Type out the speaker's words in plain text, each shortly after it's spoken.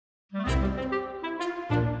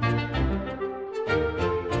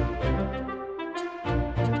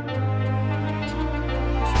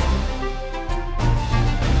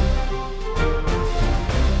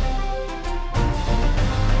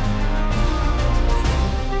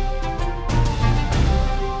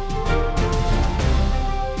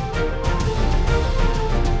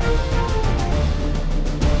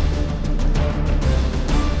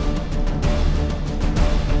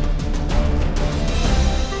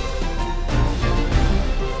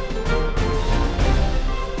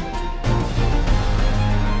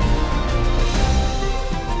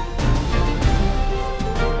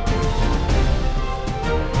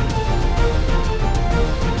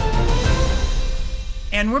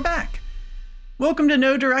And we're back. Welcome to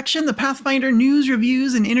No Direction, the Pathfinder news,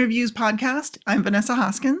 reviews, and interviews podcast. I'm Vanessa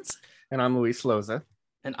Hoskins. And I'm Luis Loza.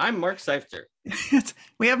 And I'm Mark Seifter.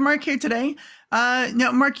 We have Mark here today.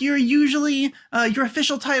 Now, Mark, you're usually, your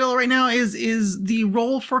official title right now is the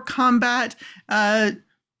Roll for Combat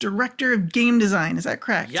Director of Game Design. Is that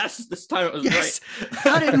correct? Yes, this time it was right.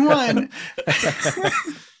 Got it in one.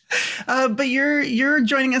 But you're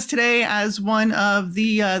joining us today as one of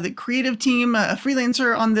the creative team, a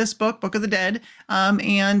freelancer on this book, Book of the Dead,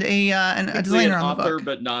 and a designer on the book. Author,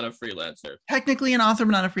 but not a freelancer. Technically an author,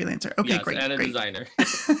 but not a freelancer. Okay, yes, great. And a great. designer.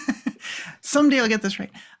 Someday I'll get this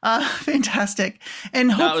right. Fantastic.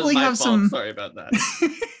 And hopefully that have was my fault. some. Sorry about that.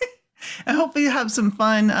 And hopefully you have some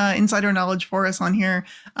fun insider knowledge for us on here,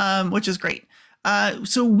 which is great.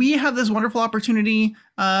 So we have this wonderful opportunity.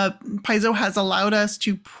 Paizo has allowed us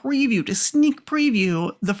to sneak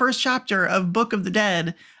preview the first chapter of Book of the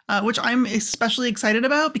Dead, which I'm especially excited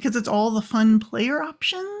about because it's all the fun player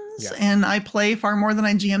options. Yes. And I play far more than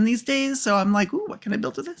I GM these days. So I'm like, ooh, what can I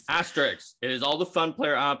build with this? Asterisk. It is all the fun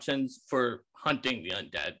player options for hunting the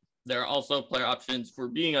undead. There are also player options for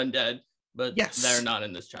being undead, but they're not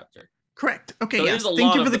in this chapter. Correct. Okay, so yes.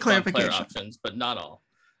 Thank you for the clarification. Player options, but not all.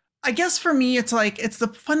 I guess for me, it's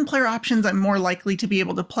the fun player options I'm more likely to be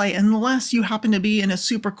able to play unless you happen to be in a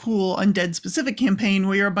super cool undead specific campaign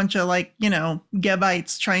where you're a bunch of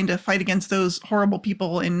Gebites trying to fight against those horrible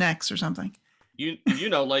people in Nex or something. The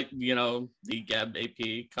Geb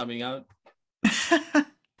AP coming out.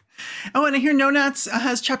 Oh, and I hear Nonats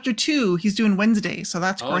has chapter 2. He's doing Wednesday, so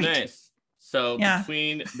that's great. Oh, nice. So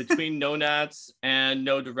between Nonats and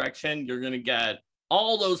No Direction, you're gonna get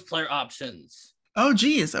all those player options. Oh,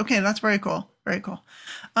 geez. Okay, that's very cool. Very cool.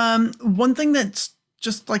 One thing that's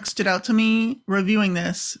just stood out to me reviewing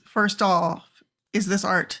this, first off, is this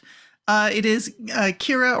art. It is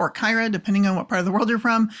Kira or Kyra, depending on what part of the world you're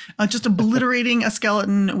from, just obliterating a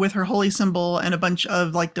skeleton with her holy symbol and a bunch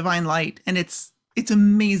of divine light. And it's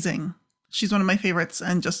amazing. She's one of my favorites.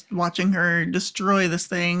 And just watching her destroy this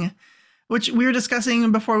thing, which we were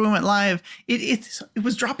discussing before we went live, it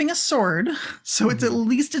was dropping a sword. So it's at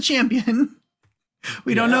least a champion.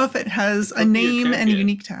 We don't know if it has a name and a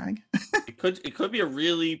unique tag. It could be a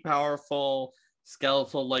really powerful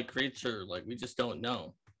skeletal-like creature. We just don't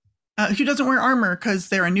know. Who doesn't wear armor because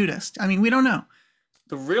they're a nudist? I mean, we don't know.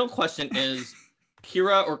 The real question is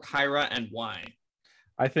Kira or Kyra, and why?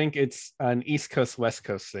 I think it's an East Coast, West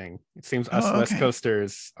Coast thing. It seems us West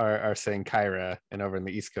Coasters are saying Kyra, and over in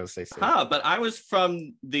the East Coast they say. But I was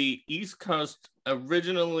from the East Coast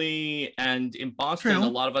originally, and in Boston, a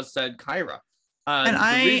lot of us said Kyra.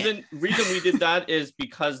 The reason we did that is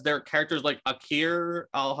because there are characters like Akir,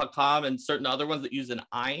 Al-Hakam, and certain other ones that use an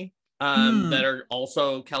I, that are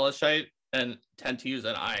also Kelishite and tend to use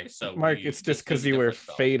an I. So Mark, it's just because you were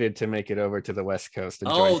fated to make it over to the West Coast.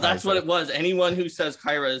 And that's what it was. Anyone who says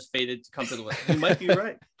Kyra is fated to come to the West. You might be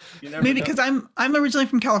right. You never Maybe know. because I'm originally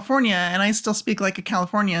from California and I still speak like a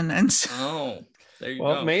Californian, and so. There you go.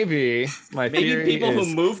 Well, maybe people who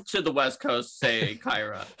moved to the West Coast say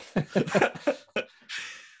Kyra.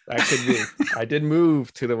 That could be. I did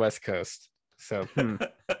move to the West Coast, so I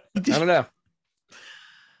don't know.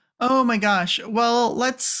 Oh my gosh! Well,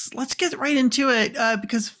 let's get right into it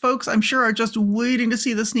because folks, I'm sure, are just waiting to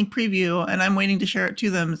see the sneak preview, and I'm waiting to share it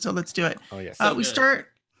to them. So let's do it. Oh yes. We start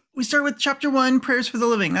with chapter 1, Prayers for the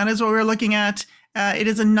Living. That is what we're looking at. It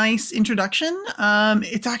is a nice introduction.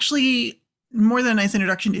 It's actually more than a nice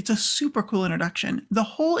introduction. It's a super cool introduction. The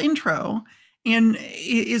whole intro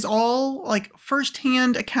is all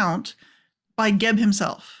firsthand account by Geb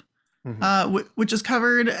himself, which is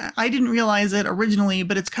covered. I didn't realize it originally,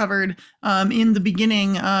 but it's covered in the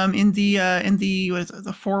beginning, in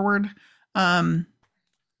the forward, and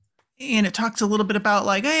it talks a little bit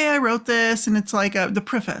about hey, I wrote this, and it's the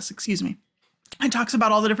preface. Excuse me. It talks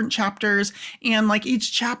about all the different chapters, and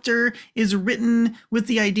each chapter is written with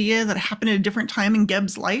the idea that it happened at a different time in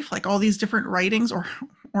Geb's life, all these different writings or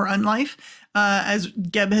unlife, as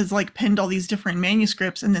Geb has penned all these different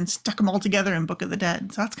manuscripts and then stuck them all together in Book of the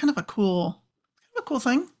Dead. So that's kind of a cool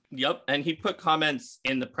thing. Yep, and he put comments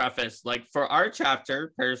in the preface, for our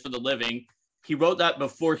chapter, Prayers for the Living, he wrote that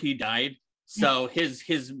before he died. So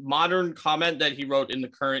his modern comment that he wrote in the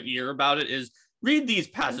current year about it is, read these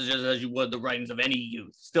passages as you would the writings of any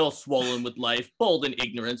youth, still swollen with life, bold in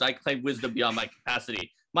ignorance. I claim wisdom beyond my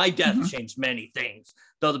capacity. My death changed many things,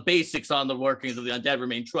 though the basics on the workings of the undead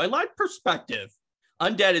remain true. I like perspective.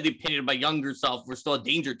 Undead, in the opinion of my younger self, were still a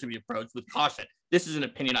danger to be approached with caution. This is an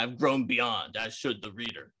opinion I've grown beyond, as should the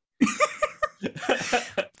reader.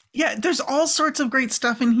 Yeah, there's all sorts of great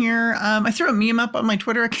stuff in here. I threw a meme up on my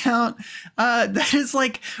Twitter account that is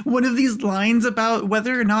like one of these lines about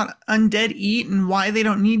whether or not undead eat and why they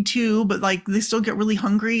don't need to, but like they still get really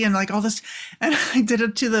hungry and like all this. And I did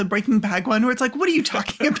it to the Breaking Bad one where it's like, what are you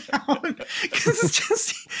talking about? Because it's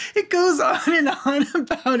just, it goes on and on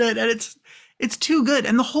about it. And it's too good.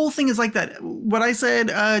 And the whole thing is like that. What I said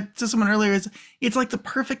to someone earlier is it's like the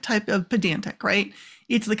perfect type of pedantic, right?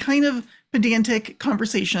 It's the kind of pedantic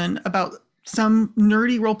conversation about some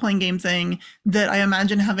nerdy role-playing game thing that I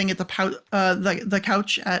imagine having at the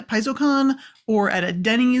couch at PaizoCon or at a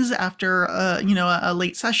Denny's after a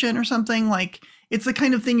late session or something. Like it's the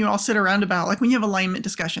kind of thing you all sit around about, like when you have alignment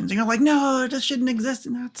discussions and you're like, no, this shouldn't exist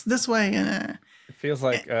and that's this way. And it feels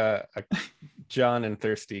like a John and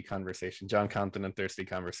Thirsty conversation, John Compton and Thirsty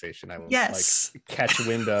conversation. I will like catch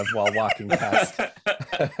wind of while walking past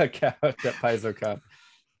a couch at PaizoCon.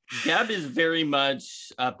 Geb is very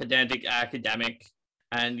much a pedantic academic,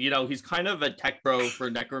 and he's kind of a tech bro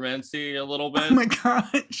for necromancy a little bit. Oh my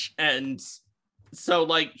gosh. And so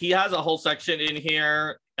like he has a whole section in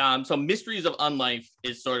here. So Mysteries of Unlife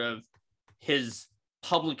is sort of his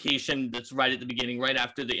publication that's right at the beginning, right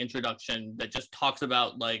after the introduction, that just talks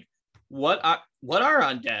about like what are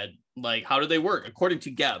undead, like how do they work according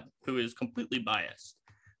to Geb, who is completely biased.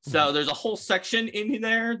 So there's a whole section in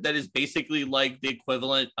there that is basically like the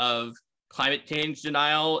equivalent of climate change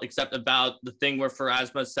denial, except about the thing where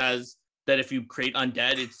Pharasma says that if you create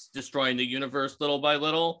undead, it's destroying the universe little by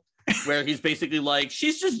little, where he's basically like,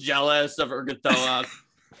 she's just jealous of Urgathoa.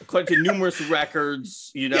 According to numerous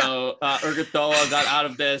records, Urgathoa got out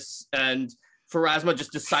of this, and Pharasma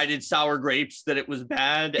just decided sour grapes that it was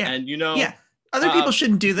bad, and other people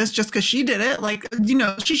shouldn't do this just because she did it. Like,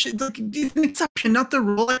 she should, like, it's an exception, not the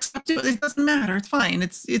rule. Accept it. It doesn't matter. It's fine.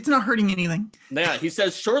 It's not hurting anything. Yeah, he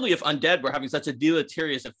says, surely if undead were having such a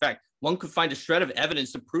deleterious effect, one could find a shred of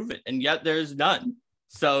evidence to prove it, and yet there's none.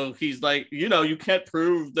 So he's like, you can't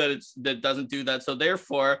prove that that doesn't do that. So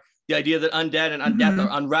therefore, the idea that undead and undeath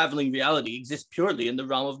are unraveling reality exists purely in the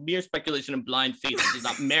realm of mere speculation and blind faith that does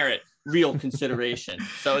not merit real consideration.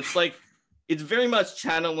 So it's like, it's very much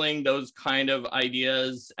channeling those kind of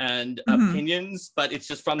ideas and opinions, but it's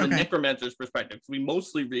just from the necromancer's perspective. We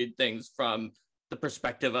mostly read things from the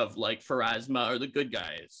perspective of like Pharasma or the good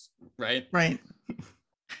guys, right? Right.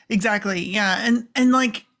 Exactly. Yeah. And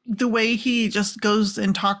like the way he just goes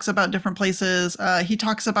and talks about different places, he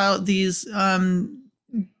talks about these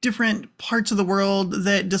different parts of the world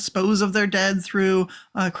that dispose of their dead through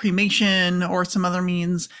cremation or some other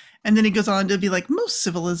means. And then he goes on to be like, most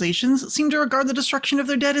civilizations seem to regard the destruction of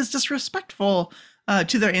their dead as disrespectful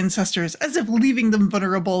to their ancestors, as if leaving them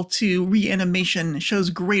vulnerable to reanimation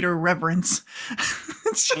shows greater reverence.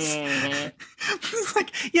 It's just it's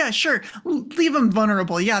like, yeah, sure, leave them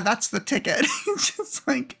vulnerable. Yeah, that's the ticket. It's just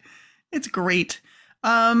like, it's great.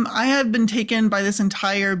 I had been taken by this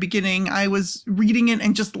entire beginning. I was reading it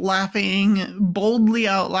and just laughing boldly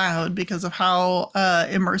out loud because of how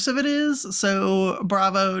immersive it is. So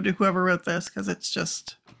bravo to whoever wrote this, because it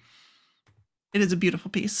is a beautiful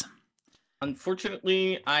piece.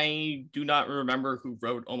 Unfortunately, I do not remember who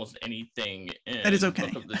wrote almost anything in that is okay.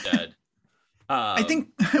 Book of the Dead. I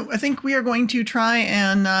think we are going to try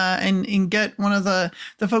and get one of the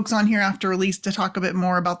folks on here after release to talk a bit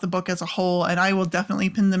more about the book as a whole, and I will definitely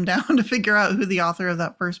pin them down to figure out who the author of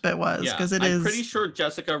that first bit was, because I'm pretty sure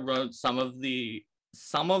Jessica wrote some of the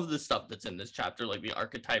stuff that's in this chapter, like the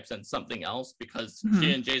archetypes and something else, because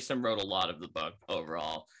she and Jason wrote a lot of the book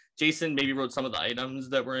overall. Jason maybe wrote some of the items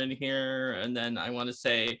that were in here, and then I want to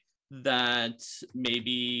say that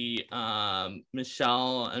maybe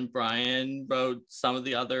Michelle and Brian wrote some of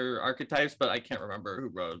the other archetypes, but I can't remember who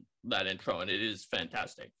wrote that intro, and it is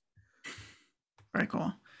fantastic. Very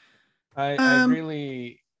cool. I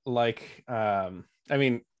really like, I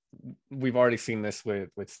mean, we've already seen this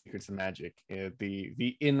with Secrets of Magic,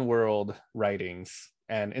 the in-world writings,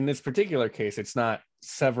 and in this particular case, it's not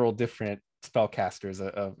several different spellcasters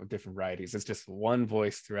of different varieties. It's just one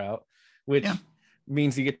voice throughout, which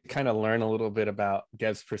means you get to kind of learn a little bit about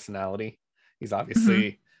Geb's personality. He's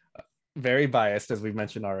obviously very biased, as we've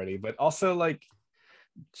mentioned already, but also like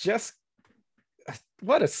just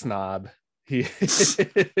what a snob he is.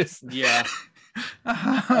 Yeah.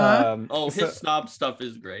 His snob stuff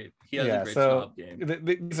is great. He has a great snob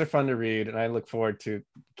game. These are fun to read, and I look forward to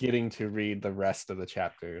getting to read the rest of the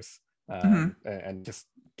chapters and just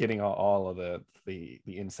getting all of the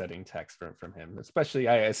insetting text from him, especially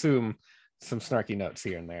I assume some snarky notes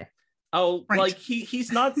here and there. Oh, right. Like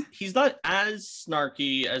he's not as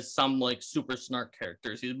snarky as some like super snark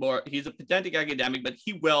characters. He's a pedantic academic, but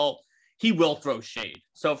he will throw shade.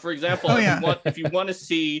 So, for example, if you want to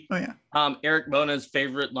see Eric Mona's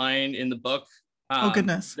favorite line in the book,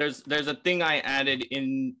 goodness, there's a thing I added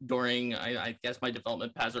in during I guess my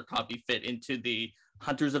development paths or copy fit into the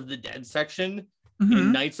Hunters of the Dead section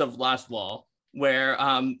in Knights of Lastwall, where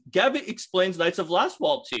Geb explains Knights of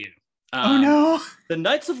Lastwall to you. Oh no! The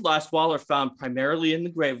Knights of Lastwall are found primarily in the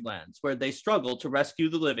Gravelands, where they struggle to rescue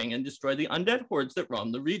the living and destroy the undead hordes that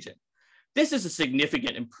roam the region. This is a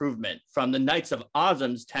significant improvement from the Knights of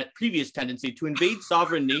Ozum's previous tendency to invade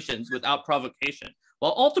sovereign nations without provocation,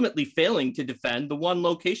 while ultimately failing to defend the one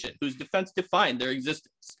location whose defense defined their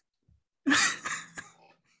existence.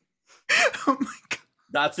 Oh my god!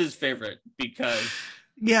 That's his favorite because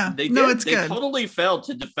they totally failed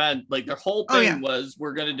to defend. Like their whole thing was,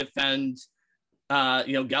 we're going to defend,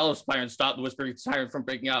 Gallowspire and stop the Whispering Siren from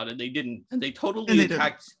breaking out, and they didn't. And they totally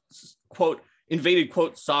attacked, quote, invaded,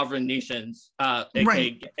 quote, sovereign nations,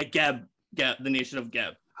 aka Geb, the nation of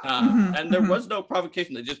Geb. And there was no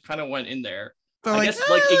provocation. They just kind of went in there. They're I guess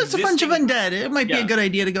it's a bunch of undead. It might be a good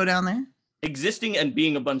idea to go down there. Existing and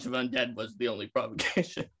being a bunch of undead was the only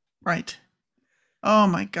provocation. Right. Oh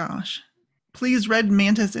my gosh. Please, Red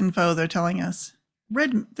Mantis info, they're telling us.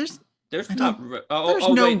 There's not.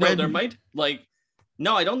 There might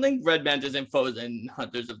No, I don't think Red Mantis info is in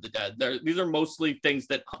Hunters of the Dead. These are mostly things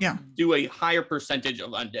that do a higher percentage of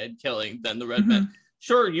undead killing than the Red Mantis.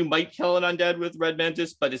 Sure, you might kill an undead with Red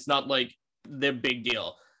Mantis, but it's not like the big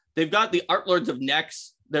deal. They've got the Arc Lords of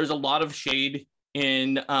Nex. There's a lot of shade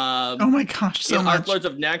in oh my gosh, so much. Arc Lords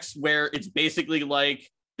of Nex, where it's basically like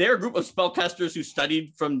they're a group of spellcasters who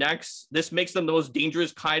studied from Nex. This makes them the most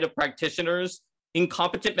dangerous kind of practitioners.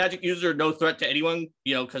 Incompetent magic users are no threat to anyone,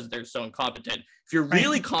 because they're so incompetent. If you're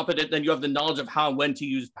really competent, then you have the knowledge of how and when to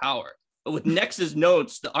use power. But with Nex's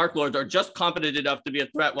notes, the Arc Lords are just competent enough to be a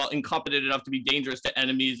threat while incompetent enough to be dangerous to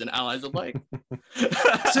enemies and allies alike.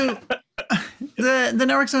 So the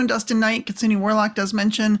Network's own Dustin Knight, Kitsune Warlock, does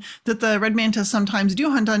mention that the Red Mantis sometimes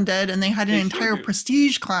do hunt undead, and they had an entire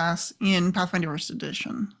prestige class in Pathfinder 1st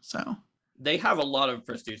Edition. So they have a lot of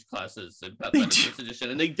prestige classes in Pathfinder 1st Edition,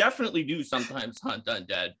 and they definitely do sometimes hunt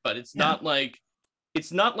undead, but it's not like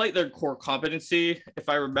their core competency. If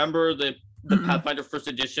I remember the Pathfinder 1st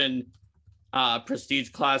Edition prestige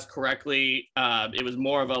class correctly, it was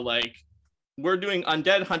more of a we're doing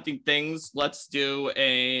undead hunting things. Let's do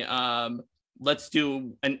an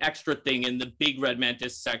extra thing in the big Red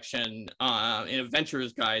Mantis section in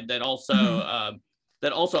Adventurer's Guide that also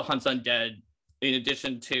hunts undead in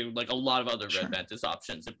addition to a lot of other Red Mantis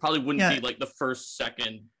options. It probably wouldn't be the first,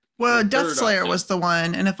 second. Well, Deathslayer was the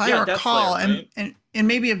one, and if I recall, right? and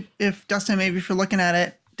maybe if Dustin, maybe if you're looking at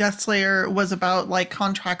it, Deathslayer was about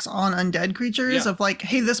contracts on undead creatures of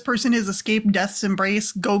hey, this person has escaped Death's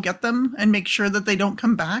embrace, go get them and make sure that they don't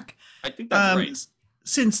come back. I think that's right.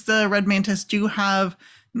 Since the Red Mantis do have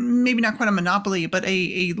maybe not quite a monopoly, but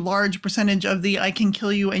a large percentage of the I can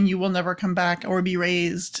kill you and you will never come back or be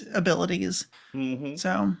raised abilities.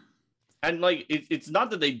 So, and it's not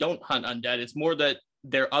that they don't hunt undead, it's more that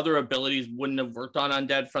their other abilities wouldn't have worked on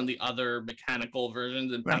undead from the other mechanical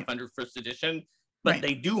versions in Pathfinder 1st Edition. But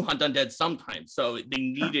they do hunt undead sometimes, so they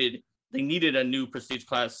needed a new prestige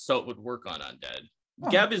class so it would work on undead.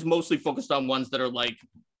 Geb is mostly focused on ones that are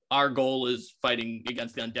our goal is fighting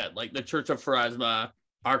against the undead, like the Church of Pharasma,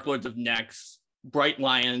 Arc Lords of Nex, Bright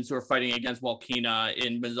Lions who are fighting against Walkina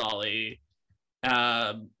in Mazzali,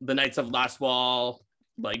 the Knights of Lastwall,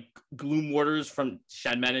 Gloom Warders from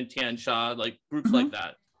Shenmen and Tiansha, groups like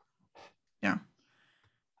that.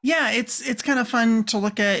 Yeah, it's kind of fun to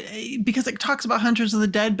look at because it talks about Hunters of the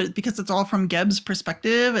Dead, but because it's all from Geb's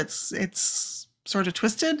perspective, it's sort of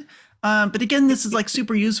twisted. But again, this is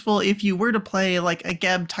super useful if you were to play a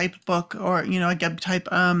Geb type book or a Geb type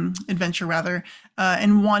adventure rather,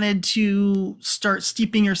 and wanted to start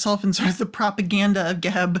steeping yourself in sort of the propaganda of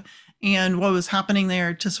Geb and what was happening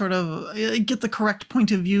there to sort of get the correct point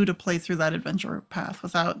of view to play through that adventure path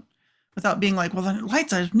without being well, the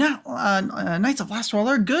Knights of Lastwall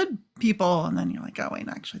are good people, and then you're oh wait,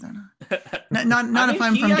 actually they're not. Not if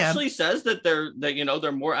I'm from Geb. He actually says that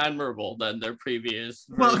they're more admirable than their previous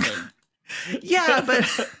version. Yeah, but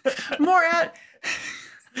more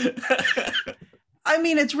I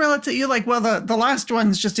mean, it's relative. You're the last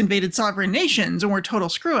ones just invaded sovereign nations and were total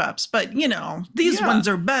screw ups. But these ones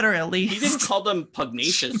are better at least. He didn't call them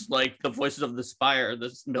pugnacious like the Voices of the Spire,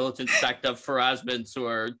 this militant sect of Pharasmans who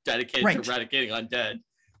are dedicated to eradicating undead.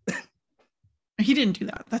 He didn't do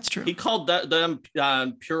that. That's true. He called them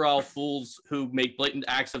puerile fools who make blatant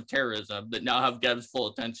acts of terrorism that now have Geb's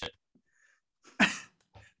full attention.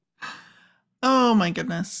 Oh my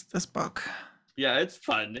goodness, this book. Yeah, it's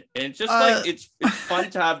fun. And it's just like it's fun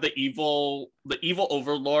to have the evil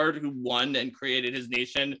overlord who won and created his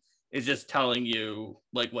nation is just telling you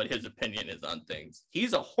like what his opinion is on things.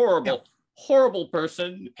 He's a horrible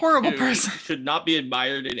person. Horrible person. Should not be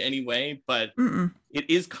admired in any way, but it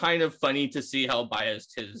is kind of funny to see how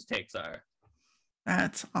biased his takes are.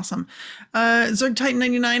 That's awesome. Zerg Titan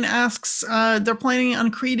 99 asks, they're planning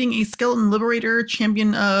on creating a skeleton liberator,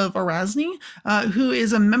 champion of Arazni, who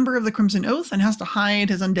is a member of the Crimson Oath and has to hide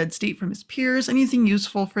his undead state from his peers. Anything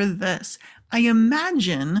useful for this? I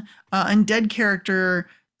imagine undead character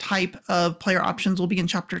type of player options will be in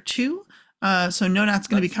chapter 2. So Nonat's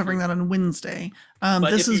going to be covering that on Wednesday.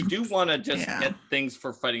 But if you do want to just get things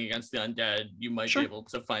for fighting against the undead, you might be able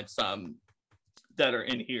to find some that are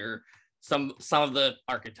in here. Some of the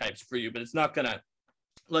archetypes for you, but it's not gonna,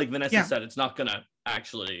 like Vanessa said, it's not gonna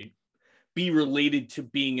actually be related to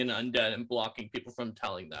being an undead and blocking people from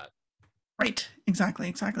telling that. Right,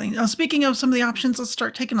 exactly. Now, speaking of some of the options, let's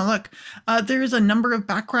start taking a look. There's a number of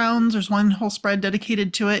backgrounds. There's one whole spread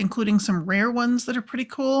dedicated to it, including some rare ones that are pretty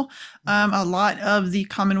cool. A lot of the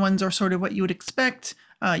common ones are sort of what you would expect.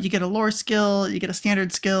 You get a lore skill, you get a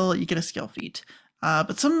standard skill, you get a skill feat.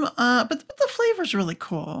 But the flavor's really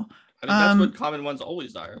cool. I mean, that's what common ones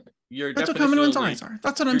always are. That's what common ones always are.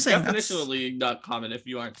 That's what I'm saying. Definitionally not common if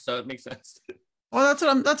you aren't, so it makes sense. Well, that's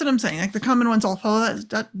what I'm saying. Like the common ones all follow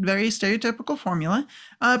that very stereotypical formula.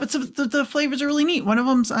 But so the flavors are really neat. One of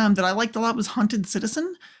them that I liked a lot was Haunted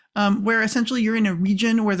Citizen, where essentially you're in a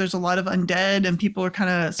region where there's a lot of undead and people are kind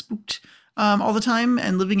of spooked all the time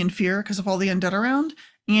and living in fear because of all the undead around.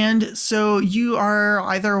 And so you are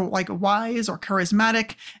either like wise or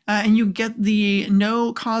charismatic, and you get the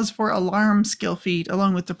no cause for alarm skill feat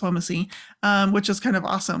along with diplomacy, which is kind of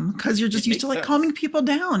awesome because you're just used to like calming people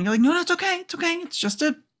down. You're like, no, it's okay. It's just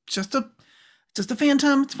a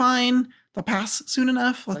phantom. It's fine. They'll pass soon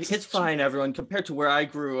enough. It's fine, everyone. Compared to where I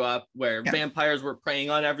grew up, where vampires were preying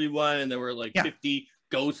on everyone, and there were like 50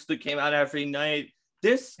 ghosts that came out every night.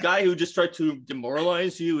 This guy who just tried to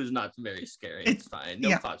demoralize you is not very scary. It's fine.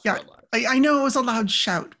 No thoughts for a lot. I know it was a loud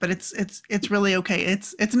shout, but it's really okay.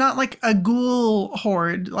 It's not like a ghoul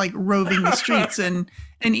horde like roving the streets and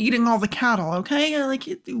eating all the cattle. Okay,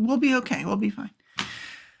 we'll be okay. We'll be fine.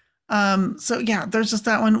 So yeah, there's just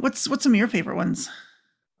that one. What's some of your favorite ones?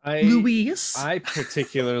 Luis. I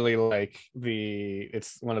particularly like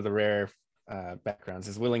it's one of the rare backgrounds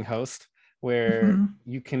is Willing Host, where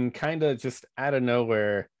you can kind of just out of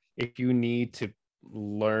nowhere, if you need to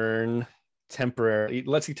learn temporarily, it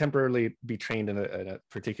lets you temporarily be trained in a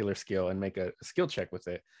particular skill and make a skill check with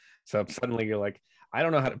it. So suddenly you're like, I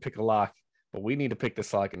don't know how to pick a lock, but we need to pick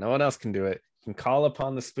this lock and no one else can do it. You can call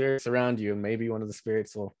upon the spirits around you and maybe one of the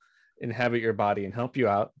spirits will inhabit your body and help you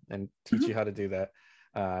out and teach you how to do that.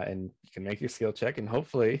 And you can make your skill check and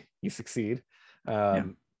hopefully you succeed.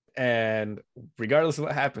 And regardless of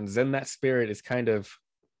what happens, then that spirit is kind of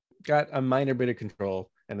got a minor bit of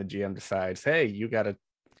control, and the GM decides, hey, you got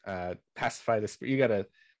to pacify the spirit, you got to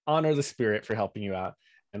honor the spirit for helping you out,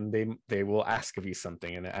 and they will ask of you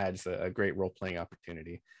something, and it adds a great role-playing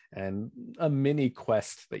opportunity and a mini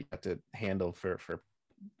quest that you have to handle for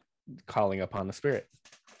calling upon the spirit.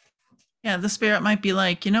 Yeah, the spirit might be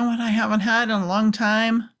like, you know what I haven't had in a long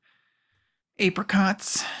time?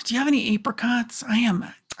 Apricots. Do you have any apricots?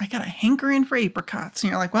 I got a hankering for apricots. And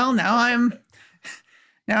you're like, well, now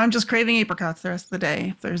I'm just craving apricots the rest of the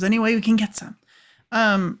day. If there's any way we can get some.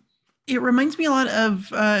 It reminds me a lot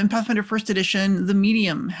of in Pathfinder First Edition, the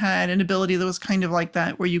medium had an ability that was kind of like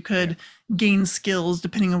that, where you could gain skills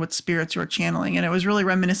depending on what spirits you were channeling. And it was really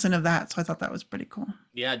reminiscent of that. So I thought that was pretty cool.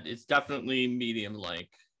 Yeah, it's definitely medium-like.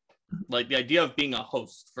 Like the idea of being a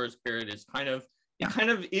host for a spirit is kind of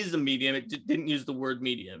is a medium. It didn't use the word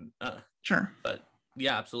medium. Sure. But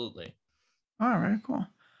yeah, absolutely. All right, cool.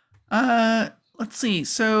 Let's see.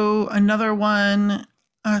 So another one,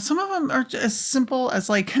 some of them are as simple as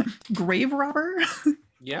like grave robber.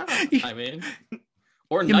 Yeah, I mean,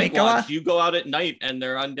 or night watch. You go out at night and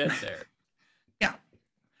they're undead there.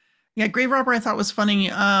 Yeah, grave robber I thought was funny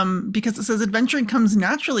because it says adventuring comes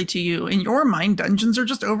naturally to you. In your mind, dungeons are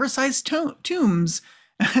just oversized tombs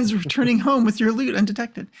as returning home with your loot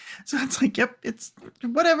undetected. So it's like, yep, it's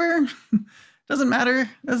whatever. Doesn't matter.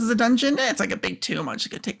 This is a dungeon. It's like a big tomb. I'm just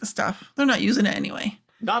going to take the stuff. They're not using it anyway.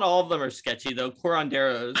 Not all of them are sketchy, though.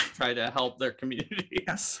 Curanderos try to help their community.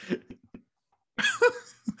 Yes.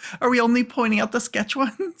 Are we only pointing out the sketch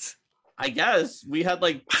ones? I guess we had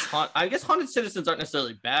like, I guess haunted citizens aren't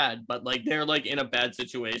necessarily bad, but like they're like in a bad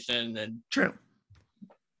situation, and true.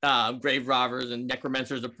 Grave robbers and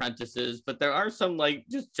necromancer's apprentices, but there are some like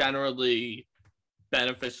just generally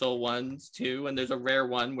beneficial ones too. And there's a rare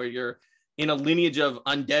one where you're in a lineage of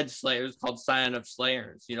undead slayers called Scion of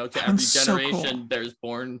Slayers. You know, to every generation, so cool. There's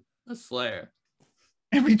born a slayer.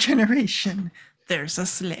 Every generation, there's a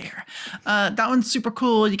slayer. That one's super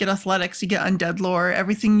cool. You get athletics, you get undead lore,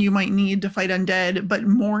 everything you might need to fight undead. But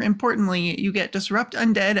more importantly, you get disrupt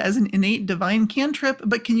undead as an innate divine cantrip,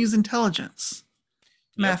 but can use intelligence.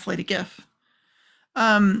 Math Lady GIF.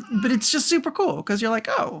 But it's just super cool because you're like,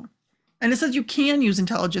 oh. And it says you can use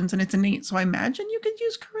intelligence and it's innate. So I imagine you could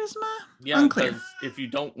use charisma. Yeah, unclear. If you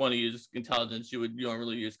don't want to use intelligence, you don't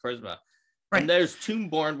really use charisma. Right. And there's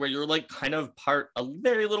Tombborn where you're like kind of a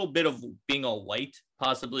very little bit of being a white,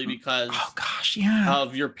 possibly because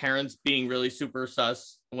of your parents being really super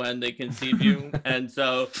sus when they conceive you. And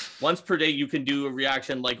so once per day, you can do a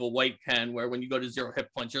reaction like a white can, where when you go to 0 hit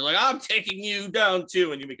points, you're like, I'm taking you down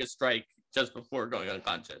too. And you make a strike just before going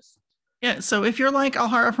unconscious. Yeah, so if you're like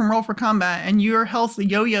Alhara from Roll for Combat and your health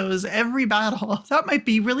yo-yos every battle, that might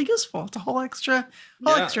be really useful. It's a whole extra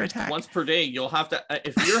attack. Once per day, you'll have to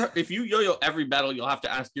if you yo-yo every battle, you'll have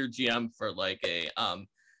to ask your GM for like a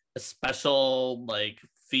special like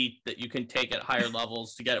feat that you can take at higher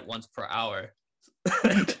levels to get it once per hour.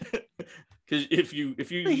 Because if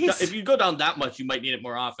you go down that much, you might need it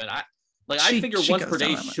more often. I figure once per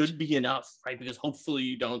day should be enough, right? Because hopefully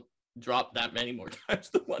you don't drop that many more times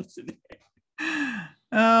than once a day.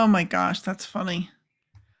 Oh my gosh, that's funny.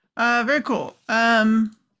 Very cool.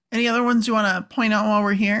 Any other ones you want to point out while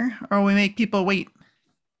we're here, or we make people wait?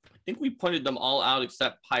 I think we pointed them all out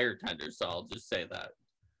except Pyre Tender, so I'll just say that.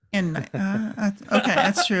 And okay,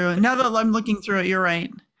 that's true. Now that I'm looking through it, you're right.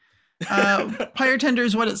 Pyre Tender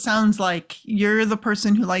is what it sounds like. You're the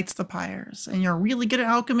person who lights the pyres, and you're really good at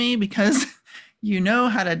alchemy because you know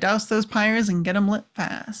how to douse those pyres and get them lit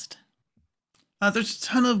fast. There's a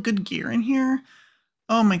ton of good gear in here.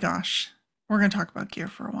 Oh my gosh. We're going to talk about gear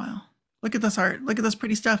for a while. Look at this art. Look at this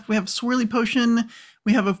pretty stuff. We have Swirly Potion.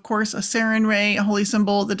 We have, of course, a Saren Ray, a holy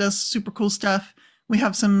symbol that does super cool stuff. We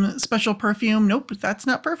have some special perfume. Nope, that's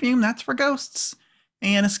not perfume. That's for ghosts.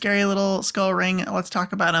 And a scary little skull ring. Let's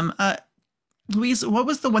talk about them. Louise, what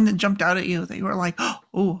was the one that jumped out at you that you were like,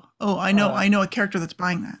 oh, I know a character that's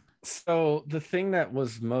buying that? So the thing that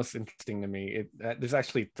was most interesting to me, there's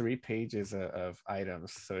actually 3 pages of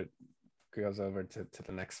items, so it goes over to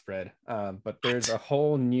the next spread. But there's a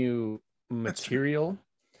whole new material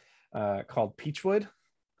called Peachwood,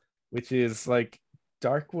 which is like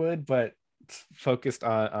dark wood, but focused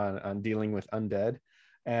on dealing with undead.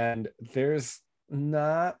 And there's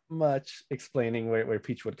not much explaining where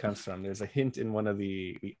Peachwood comes from. There's a hint in one of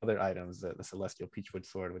the other items, the Celestial Peachwood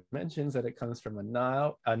Sword, which mentions that it comes from a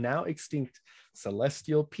now extinct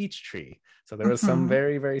celestial peach tree. So there was some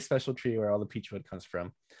very, very special tree where all the peachwood comes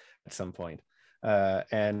from at some point.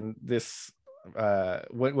 And this,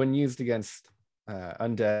 when used against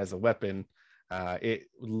undead as a weapon, it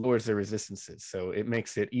lowers their resistances. So it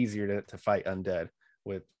makes it easier to fight undead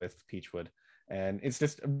with peachwood. And it's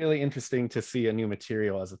just really interesting to see a new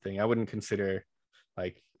material as a thing. I wouldn't have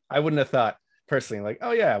thought personally, like,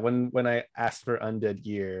 oh yeah, when I asked for undead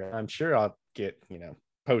gear, I'm sure I'll get,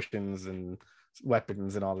 potions and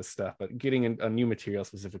weapons and all this stuff. But getting a new material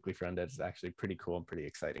specifically for undead is actually pretty cool and pretty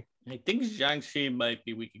exciting. I think Jiangshi might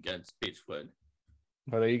be weak against peachwood.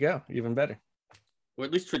 Well, there you go. Even better. Or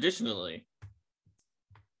at least traditionally.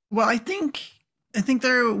 Well, I think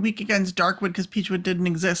they're weak against Darkwood because Peachwood didn't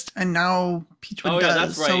exist, and now Peachwood does. Oh, yeah,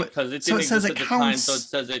 that's right, because it didn't exist at the time, so it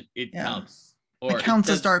says it counts. Or it counts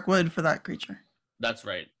as Darkwood for that creature. That's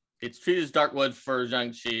right. It's treated as Darkwood for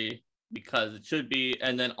Jiangshi because it should be,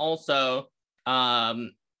 and then also,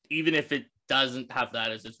 even if it doesn't have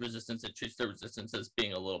that as its resistance, it treats the resistance as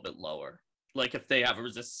being a little bit lower. Like if they have a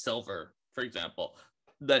resist silver, for example,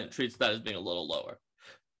 then it treats that as being a little lower.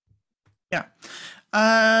 Yeah.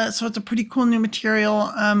 So it's a pretty cool new material.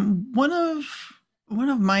 One of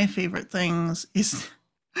my favorite things is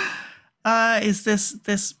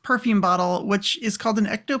this perfume bottle, which is called an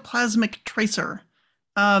ectoplasmic tracer.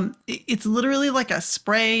 It's literally like a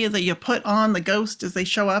spray that you put on the ghost as they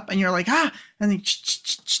show up, and you're like, and then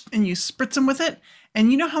you spritz them with it. And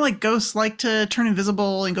you know how like ghosts like to turn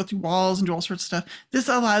invisible and go through walls and do all sorts of stuff? This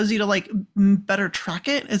allows you to like better track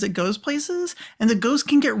it as it goes places. And the ghost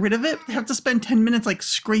can get rid of it. They have to spend 10 minutes like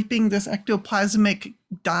scraping this ectoplasmic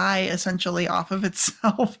dye essentially off of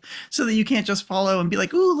itself so that you can't just follow and be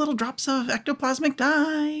like, ooh, little drops of ectoplasmic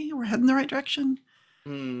dye. We're heading the right direction.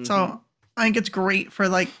 Mm-hmm. So I think it's great for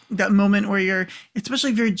like that moment where you're,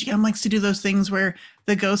 especially if your GM likes to do those things where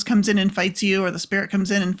the ghost comes in and fights you, or the spirit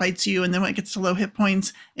comes in and fights you, and then when it gets to low hit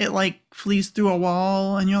points, it like flees through a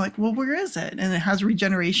wall, and you're like, well, where is it? And it has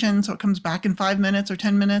regeneration, so it comes back in 5 minutes or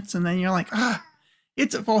 10 minutes, and then you're like,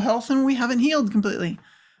 it's at full health and we haven't healed completely.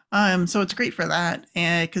 So it's great for that,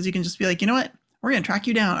 because you can just be like, you know what? We're gonna track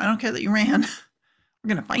you down. I don't care that you ran. We're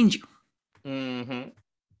gonna find you. Mm-hmm.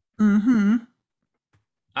 Mm-hmm.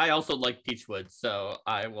 I also like Peachwood, so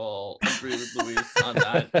I will agree with Luis on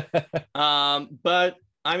that. But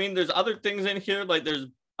I mean, there's other things in here, like there's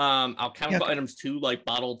alchemical items too, like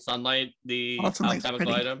bottled sunlight, the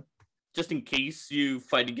alchemical item. Just in case you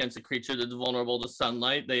fight against a creature that's vulnerable to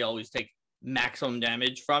sunlight, they always take maximum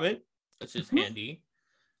damage from it. That's just handy.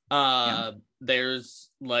 There's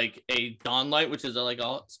like a Dawnlight, which is like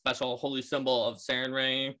a special holy symbol of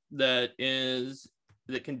Sarenrae that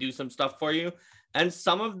can do some stuff for you. And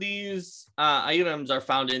some of these items are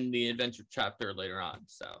found in the adventure chapter later on.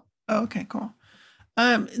 So okay, cool.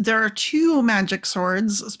 There are 2 magic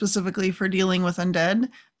swords specifically for dealing with undead.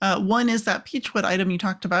 One is that Peachwood item you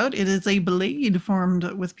talked about. It is a blade formed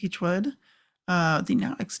with Peachwood, the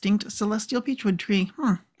now extinct celestial Peachwood tree.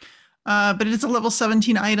 But it is a level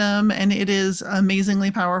 17 item, and it is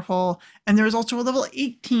amazingly powerful. And there is also a level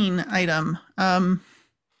 18 item,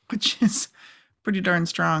 which is pretty darn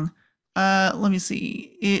strong. Let me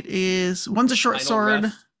see. It is, one's a short sword.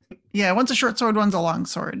 Rest. Yeah, one's a short sword, one's a long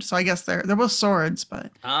sword. So I guess they're both swords,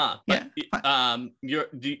 but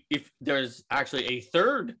if there's actually a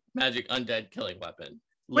third magic undead killing weapon,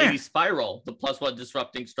 Lady Spiral, the +1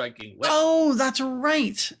 disrupting striking whip. Oh, that's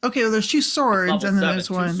right. Okay, well, there's 2 swords and then there's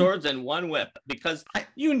 1. 2 swords and 1 whip, because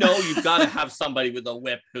you've got to have somebody with a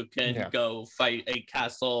whip who can go fight a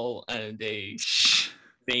castle and a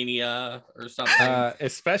Vania or something.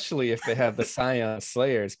 Especially if they have the Scion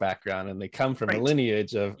Slayers background and they come from a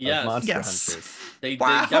lineage of monster hunters. They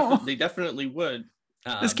definitely would.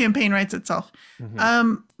 This campaign writes itself.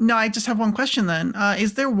 No, I just have one question then.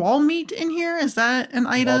 Is there wall meat in here? Is that an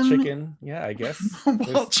item? Wall chicken? Yeah, I guess.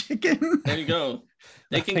 Wall chicken. There you go.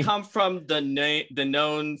 They can come from the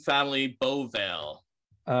known family Beauvale.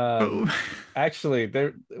 Actually,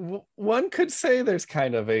 one could say there's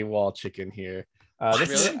kind of a wall chicken here.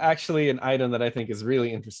 This is actually an item that I think is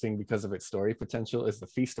really interesting because of its story potential. Is the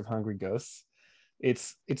Feast of Hungry Ghosts.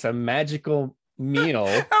 It's a magical meal.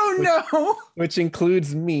 Which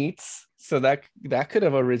includes meats. So that could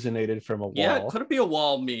have originated from a wall. Yeah, it could be a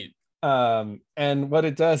wall meat. And what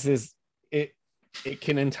it does is it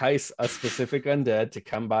can entice a specific undead to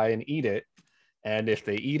come by and eat it. And if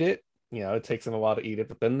they eat it, it takes them a while to eat it,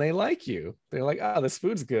 but then they like you. They're like, this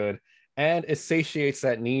food's good. And it satiates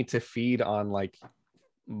that need to feed on like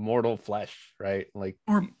mortal flesh, right? Like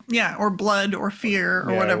or blood or fear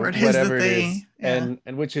or whatever it is that they and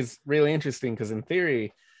which is really interesting because in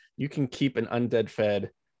theory you can keep an undead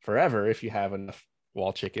fed forever if you have enough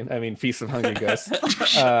wall chicken. I mean, Feast of Hungry Ghosts,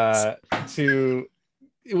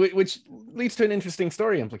 which leads to an interesting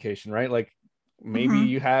story implication, right? Like maybe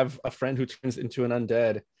you have a friend who turns into an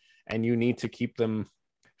undead and you need to keep them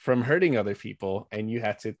from hurting other people, and you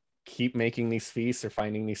have to keep making these feasts or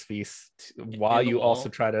finding these feasts while you also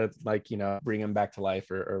try to bring them back to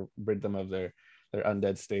life or rid them of their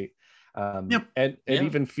undead state. And it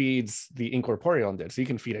even feeds the incorporeal undead, so you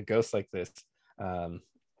can feed a ghost like this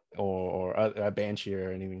or a banshee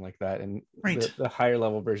or anything like that, and the higher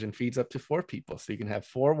level version feeds up to 4 people, so you can have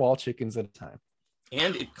 4 wall chickens at a time,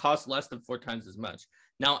 and it costs less than 4 times as much.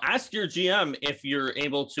 Now ask your GM if you're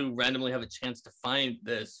able to randomly have a chance to find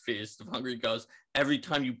this Feast of Hungry Ghosts every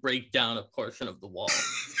time you break down a portion of the wall.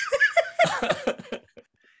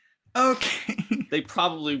 Okay. They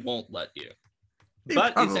probably won't let you.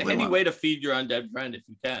 But it's a handy way to feed your undead friend if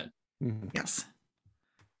you can. Yes.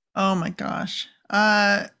 Oh my gosh.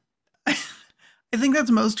 I think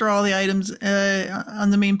that's most or all the items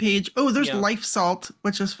on the main page. Oh, there's life salt,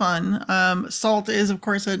 which is fun. Salt is, of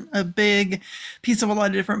course, a big piece of a lot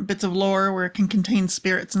of different bits of lore where it can contain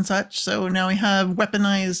spirits and such. So now we have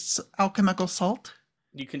weaponized alchemical salt.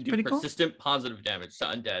 You can do persistent positive damage to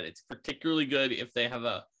undead. It's particularly good if they have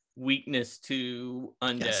a weakness to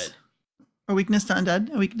undead. Yes. A weakness to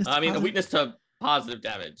undead? A weakness to positive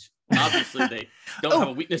damage. Obviously, they don't have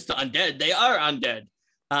a weakness to undead. They are undead.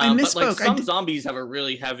 I misspoke. But like some zombies have a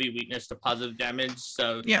really heavy weakness to positive damage,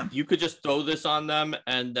 so you could just throw this on them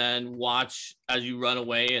and then watch as you run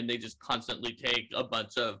away, and they just constantly take a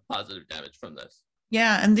bunch of positive damage from this.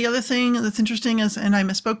 Yeah, and the other thing that's interesting is, and I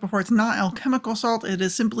misspoke before, it's not alchemical salt. It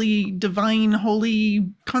is simply divine, holy,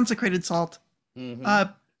 consecrated salt.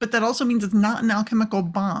 But that also means it's not an alchemical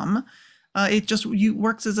bomb. It just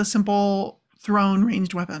works as a simple thrown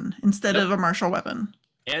ranged weapon instead of a martial weapon.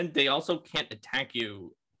 And they also can't attack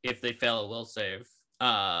you if they fail a will save,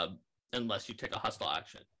 unless you take a hostile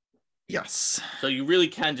action. Yes. So you really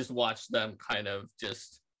can just watch them kind of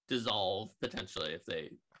just dissolve potentially if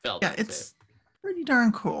they fail. Yeah, it's pretty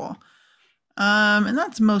darn cool. And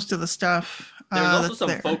that's most of the stuff. There's also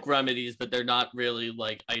some folk remedies, but they're not really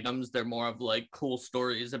like items. They're more of like cool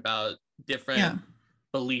stories about different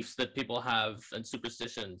beliefs that people have and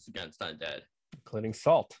superstitions against undead, including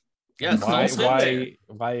salt. Yes,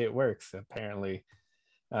 why it works apparently.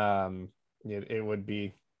 It would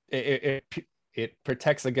be it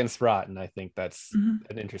protects against rot, and I think that's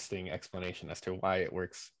an interesting explanation as to why it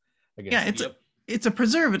works against. It's a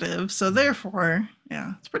preservative, so therefore,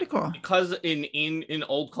 it's pretty cool. Because in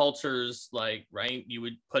old cultures, like, right, you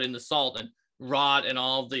would put in the salt and rot, and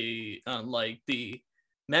all the like the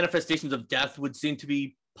manifestations of death would seem to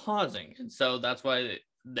be pausing, and so that's why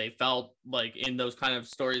they felt like in those kind of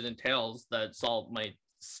stories and tales that salt might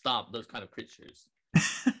stop those kind of creatures.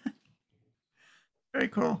 Very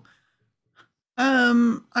cool.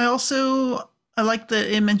 I like that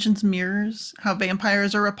it mentions mirrors, how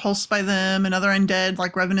vampires are repulsed by them, and other undead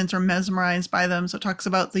like revenants are mesmerized by them. So it talks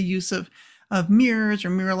about the use of mirrors or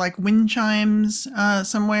mirror-like wind chimes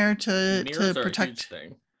somewhere to protect.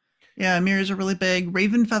 Yeah, mirrors are really big.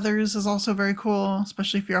 Raven feathers is also very cool,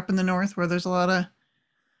 especially if you're up in the north where there's a lot of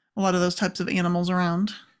those types of animals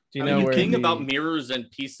around. Do you know the thing about mirrors and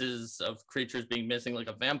pieces of creatures being missing, like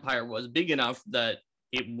a vampire, was big enough that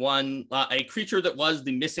it won a creature that was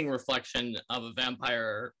the missing reflection of a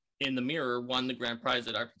vampire in the mirror won the grand prize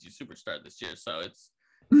at RPG Superstar this year. So it's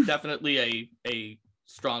definitely a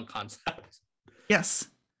strong concept. Yes,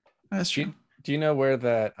 that's true. Do you know where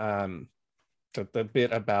that the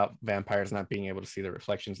bit about vampires not being able to see the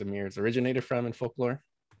reflections of mirrors originated from in folklore?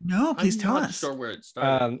 No, please tell us. I'm not sure where it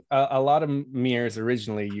started. A lot of mirrors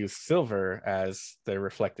originally used silver as their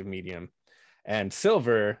reflective medium. And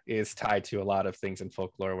silver is tied to a lot of things in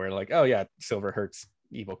folklore where, like, oh yeah, silver hurts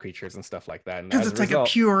evil creatures and stuff like that. Because it's like a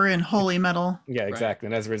pure and holy metal. Yeah, exactly.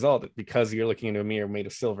 Right. And as a result, because you're looking into a mirror made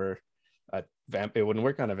of silver, it wouldn't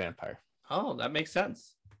work on a vampire. Oh, that makes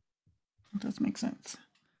sense. It does make sense.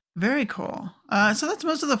 Very cool. So that's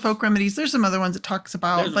most of the folk remedies. There's some other ones it talks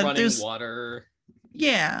about. There's running water.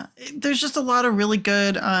 Yeah, there's just a lot of really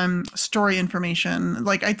good story information.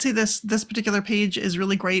 Like, I'd say this particular page is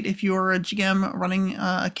really great if you're a GM running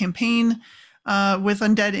a campaign with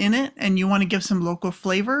undead in it and you want to give some local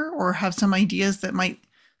flavor or have some ideas that might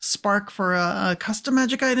spark for a custom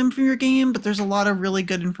magic item for your game. But there's a lot of really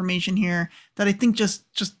good information here that I think just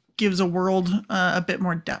gives a world a bit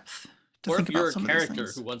more depth to think about some of these things. Or if you're a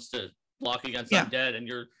character who wants to block against undead and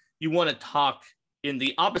you want to talk in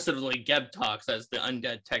the opposite of like Geb talks as the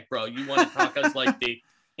undead tech bro, you want to talk as like the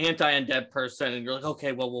anti-undead person, and you're like,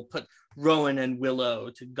 okay, well, we'll put Rowan and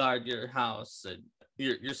Willow to guard your house, and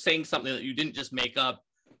you're saying something that you didn't just make up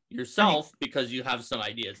yourself because you have some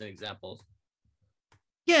ideas and examples.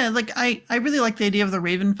 Yeah, like I really like the idea of the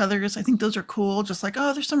raven feathers. I think those are cool. Just like,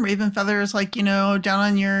 oh, there's some raven feathers, like, down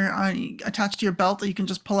on your attached to your belt that you can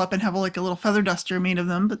just pull up and have a little feather duster made of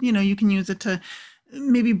them. But you can use it to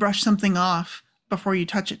maybe brush something off before you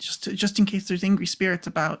touch it, just in case there's angry spirits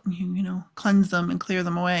about. Cleanse them and clear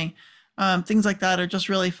them away. Things like that are just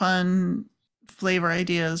really fun flavor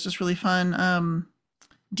ideas, just really fun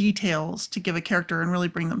details to give a character and really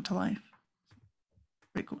bring them to life.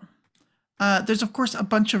 Pretty cool. There's of course a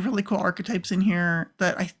bunch of really cool archetypes in here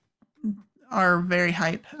that are very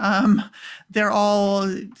hype. They're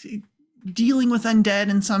all dealing with undead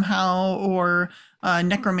and somehow, or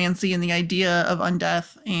necromancy and the idea of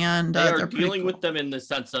undeath, and they are dealing with them in the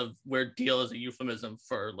sense of where deal is a euphemism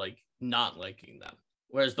for like not liking them,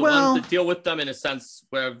 whereas the ones that deal with them in a sense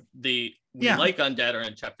where we like undead are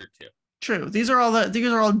in chapter 2. True. These are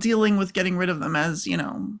all dealing with getting rid of them as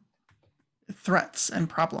threats and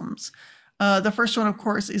problems. The first one, of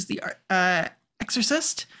course, is the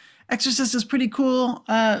Exorcist. Exorcist is pretty cool.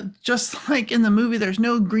 Just like in the movie, there's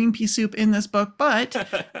no green pea soup in this book, but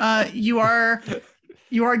you are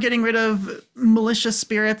getting rid of malicious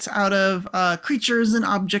spirits out of creatures and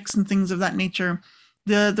objects and things of that nature.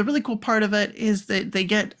 The really cool part of it is that they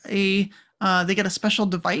get a special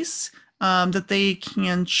device that they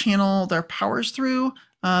can channel their powers through,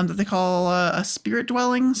 that they call a spirit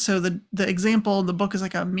dwelling. So the example in the book is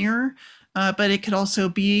like a mirror, but it could also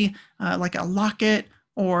be like a locket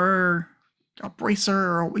or a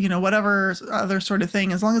bracer or whatever other sort of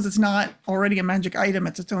thing. As long as it's not already a magic item,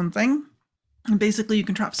 it's its own thing. And basically you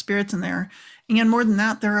can trap spirits in there. And more than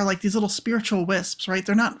that, there are like these little spiritual wisps, right?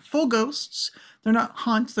 They're not full ghosts. they're not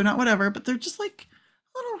haunts, they're not whatever, but they're just like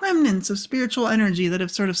little remnants of spiritual energy that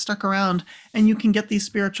have sort of stuck around, and you can get these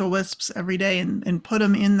spiritual wisps every day and put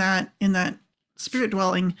them in that spirit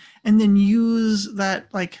dwelling, and then use that,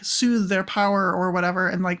 like soothe their power or whatever,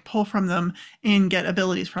 and like pull from them and get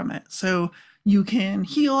abilities from it. So you can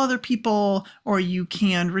heal other people, or you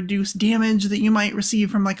can reduce damage that you might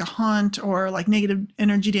receive from like a haunt, or like negative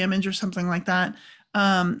energy damage or something like that.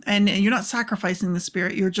 And you're not sacrificing the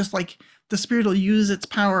spirit, you're just like, the spirit will use its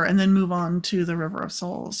power and then move on to the River of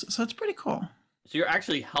Souls. So it's pretty cool. So you're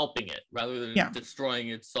actually helping it rather than destroying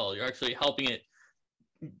its soul. You're actually helping it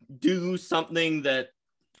do something that,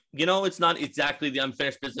 you know, it's not exactly the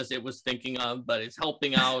unfinished business it was thinking of, but it's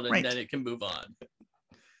helping out, and then it can move on.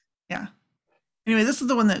 Yeah. Anyway, this is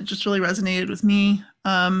the one that just really resonated with me.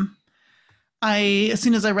 As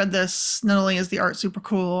soon as I read this, not only is the art super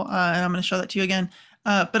cool, and I'm going to show that to you again,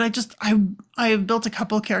 but I've built a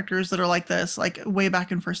couple of characters that are like this, like way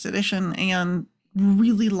back in first edition, and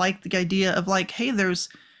really like the idea of like, hey, there's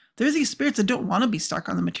these spirits that don't want to be stuck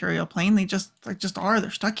on the material plane. They just are.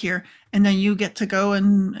 They're stuck here, and then you get to go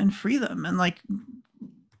and free them and like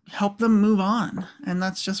help them move on, and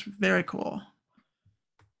that's just very cool.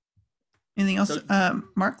 Anything else, so,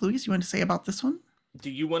 Mark, Louise, you want to say about this one? Do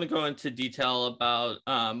you want to go into detail about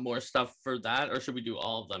more stuff for that, or should we do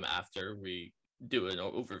all of them after we do an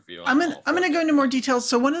overview? I'm gonna go into more details.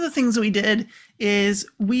 So one of the things that we did is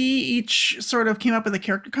we each sort of came up with a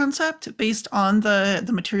character concept based on the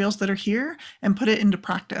materials that are here and put it into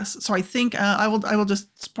practice. So I think I will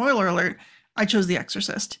just, spoiler alert, I chose the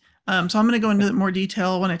Exorcist. So I'm going to go into more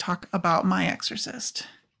detail when I talk about my Exorcist.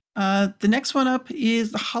 The next one up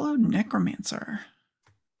is the Hallowed Necromancer.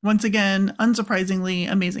 Once again,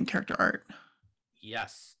 unsurprisingly, amazing character art.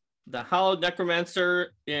 Yes. The Hallowed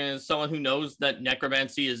Necromancer is someone who knows that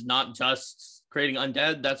necromancy is not just creating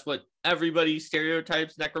undead. That's what everybody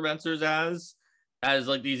stereotypes necromancers as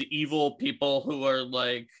like these evil people who are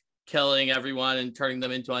like killing everyone and turning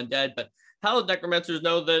them into undead. But Hallowed Necromancers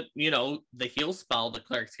know that, you know, the heal spell that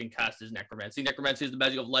clerics can cast is necromancy. Necromancy is the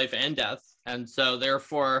magic of life and death. And so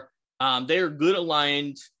therefore, they are good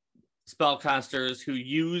aligned spellcasters who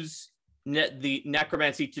use the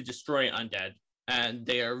necromancy to destroy undead. And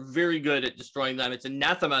they are very good at destroying them. It's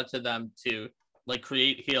anathema to them to like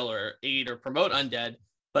create, heal, or aid or promote undead,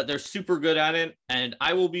 but they're super good at it. And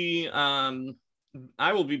I will be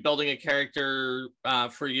building a character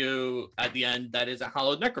for you at the end that is a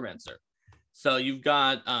Hallowed Necromancer. So you've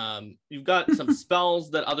got some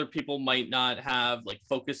spells that other people might not have, like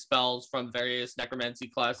focus spells from various necromancy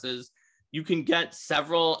classes. You can get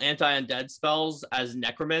several anti-undead spells as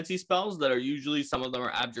necromancy spells that are usually, some of them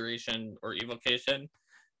are abjuration or evocation.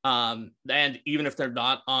 And even if they're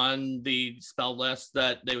not on the spell list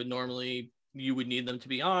that you would need them to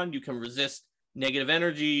be on, you can resist negative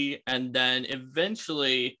energy. And then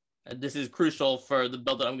eventually, this is crucial for the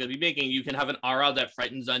build that I'm going to be making, you can have an aura that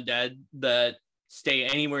frightens undead that stay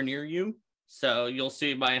anywhere near you. So you'll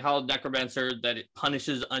see my Hallowed Necromancer that it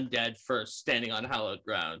punishes undead for standing on hallowed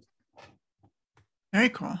ground. Very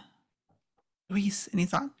cool. Luis, any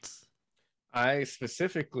thoughts? I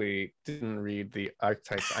specifically didn't read the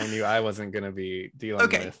archetypes. I knew I wasn't going to be dealing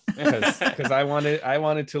with, because I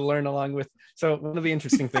wanted to learn along with. So one of the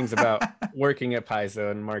interesting things about working at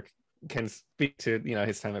Paizo, and Mark can speak to, you know,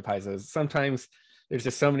 his time at Paizo, is sometimes there's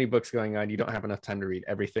just so many books going on, you don't have enough time to read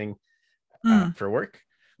everything for work.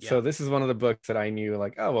 Yeah. So this is one of the books that I knew,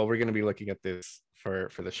 like, oh well, we're going to be looking at this for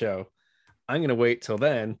the show. I'm going to wait till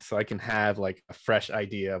then so I can have like a fresh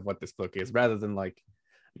idea of what this book is, rather than like,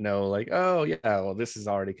 know like, oh yeah, well this is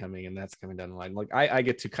already coming and that's coming down the line. Like I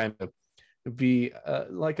get to kind of be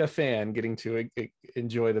like a fan, getting to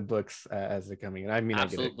enjoy the books as they're coming. And I mean,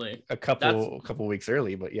 absolutely. I get a couple weeks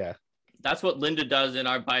early, but yeah. That's what Linda does in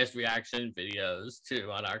our biased reaction videos too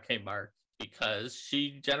on Arcane Mark, because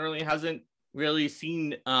she generally hasn't really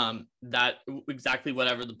seen that exactly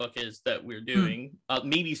whatever the book is that we're doing.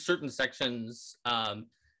 Maybe certain sections,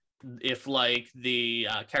 if like the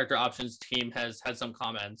character options team has had some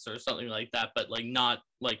comments or something like that, but like not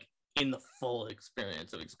like in the full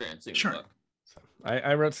experience of experiencing the book. So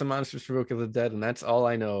I wrote some Monsters for Book of the Dead, and that's all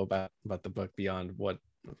I know about the book beyond what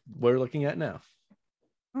we're looking at now.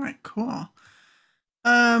 All right, cool.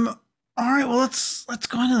 All right, well let's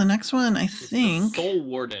go on to the next one. I think Soul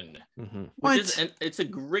Warden, it's a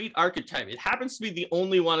great archetype. It happens to be the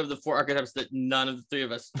only one of the 4 archetypes that none of the 3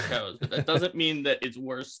 of us chose, but that doesn't mean that it's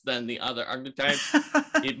worse than the other archetypes.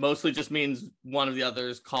 It mostly just means one of the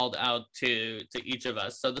others called out to each of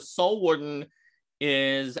us. So the Soul Warden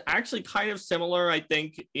is actually kind of similar, I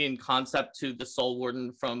think, in concept to the Soul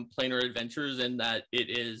Warden from Planar Adventures, in that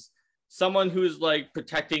it is someone who's like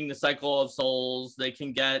protecting the cycle of souls. They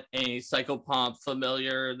can get a Psychopomp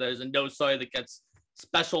familiar. There's a Nosoi that gets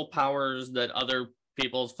special powers that other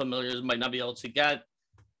people's familiars might not be able to get.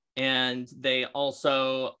 And they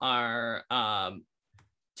also are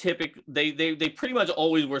they pretty much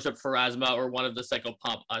always worship Pharasma or one of the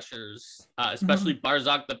Psychopomp ushers, especially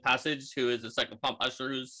Barzak the Passage, who is a Psychopomp usher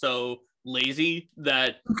who's so lazy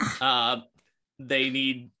that they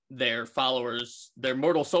need their followers, their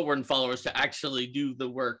mortal soul warden followers, to actually do the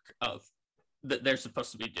work of that they're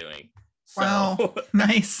supposed to be doing. So, wow,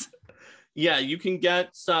 nice. Yeah, you can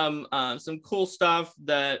get some cool stuff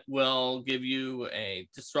that will give you a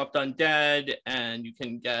disrupt undead, and you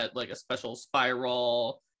can get like a special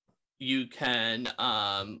spiral. You can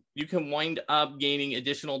wind up gaining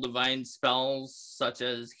additional divine spells such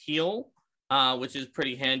as heal, which is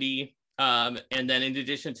pretty handy. And then in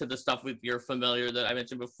addition to the stuff with your familiar that I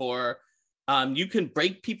mentioned before, you can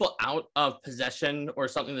break people out of possession or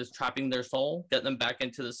something that's trapping their soul, get them back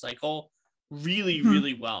into the cycle really,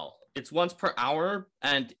 really well. It's once per hour,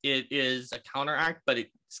 and it is a counteract, but it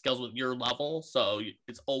scales with your level. So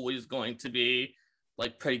it's always going to be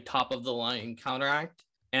like pretty top of the line counteract.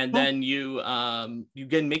 And then you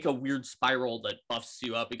can make a weird spiral that buffs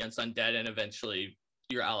you up against undead and eventually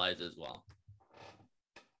your allies as well.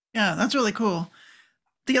 Yeah, that's really cool.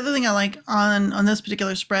 The other thing I like on this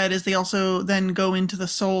particular spread is they also then go into the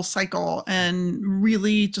soul cycle and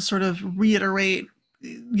really to sort of reiterate,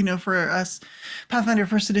 you know, for us Pathfinder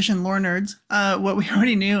First Edition lore nerds, what we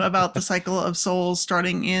already knew about the cycle of souls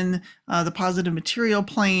starting in the positive material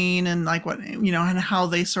plane, and like what, you know, and how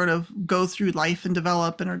they sort of go through life and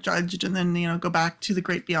develop and are judged, and then, you know, go back to the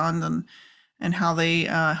great beyond, and how they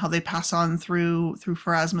pass on through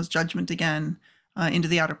Pharasma's judgment again into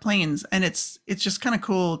the outer planes. And it's just kind of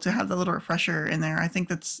cool to have the little refresher in there. I think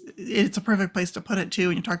it's a perfect place to put it too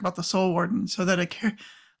when you talk about the soul warden, so that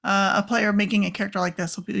a player making a character like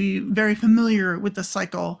this will be very familiar with the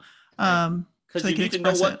cycle. Because so you need to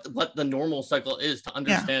know what the normal cycle is to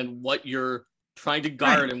understand what you're trying to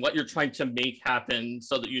guard and what you're trying to make happen,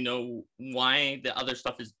 so that you know why the other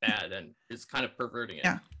stuff is bad and it's kind of perverting it.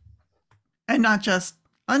 Yeah. And not just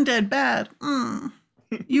undead bad.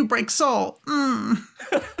 You break soul.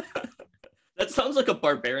 That sounds like a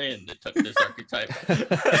barbarian that took this archetype.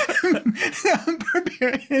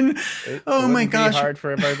 Barbarian. Oh my gosh. It'd be hard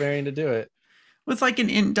for a barbarian to do it. With like an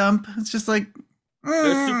int dump. It's just like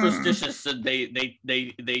they're superstitious, and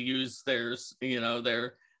they use their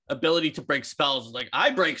ability to break spells. Like, I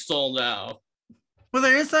break soul now. Well,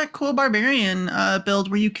 there is that cool barbarian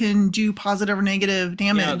build where you can do positive or negative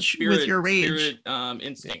damage with your rage. Spirit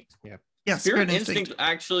instinct. Yeah, Spirit instinct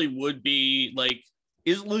actually would be like,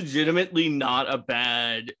 is legitimately not a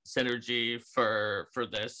bad synergy for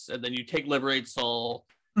this. And then you take Liberate Soul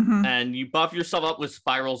and you buff yourself up with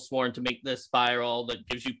Spiral Sworn to make this spiral that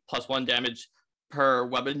gives you +1 damage per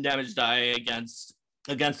weapon damage die against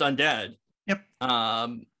undead. Yep.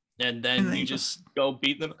 And then you just go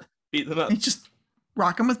beat them up. You just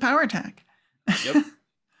rock them with power attack. Yep.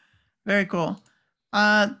 Very cool.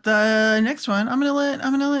 The next one I'm gonna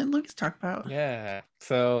let Lucas talk about. Yeah.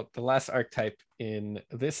 So the last archetype in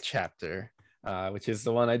this chapter, which is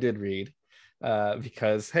the one I did read,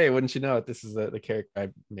 because hey, wouldn't you know it, this is the character I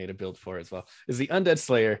made a build for as well, is the Undead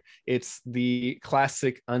Slayer. It's the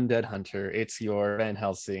classic undead hunter. It's your Van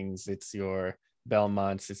Helsings, it's your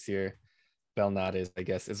Belmonts, it's your Belnades, I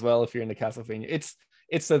guess, as well if you're into Castlevania.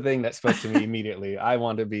 It's the thing that spoke to me immediately. I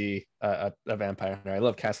want to be a vampire hunter. I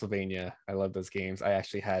love Castlevania. I love those games. I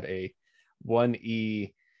actually had a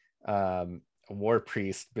 1E war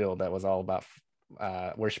priest build that was all about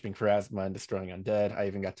worshiping Pharasma and destroying undead. I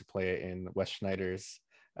even got to play it in Wes Schneider's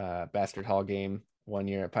Bastard Hall game one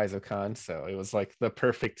year at PaizoCon. So it was like the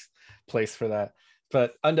perfect place for that.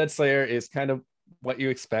 But Undead Slayer is kind of what you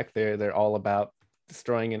expect. They're all about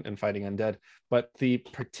destroying and fighting undead. But the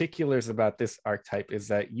particulars about this archetype is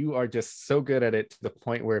that you are just so good at it to the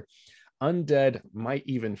point where undead might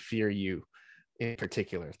even fear you in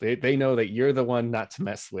particular. They know that you're the one not to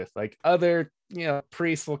mess with. Like other,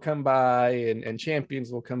 priests will come by and champions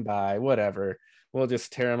will come by, whatever. We'll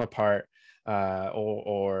just tear them apart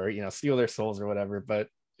or steal their souls or whatever. But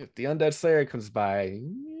if the Undead Slayer comes by,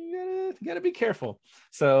 you gotta be careful.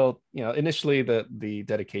 So, initially the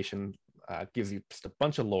dedication gives you just a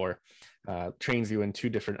bunch of lore, trains you in 2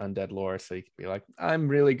 different undead lore. So you can be like, I'm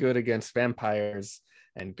really good against vampires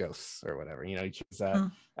and ghosts or whatever, you choose that.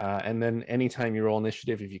 And then anytime you roll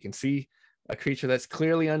initiative, if you can see a creature that's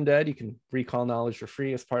clearly undead, you can recall knowledge for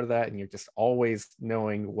free as part of that, and you're just always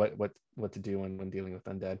knowing what to do when dealing with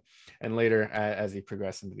undead. And later, as you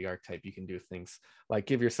progress into the archetype, you can do things like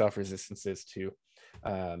give yourself resistances to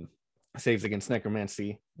saves against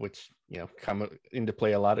necromancy, which come into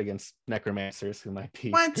play a lot against necromancers who might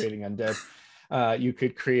be creating undead.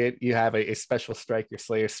 You have a special strike, your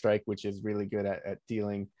Slayer Strike, which is really good at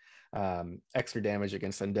dealing extra damage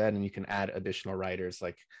against undead, and you can add additional riders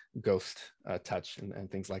like Ghost Touch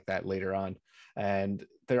and things like that later on. And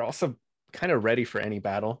they're also kind of ready for any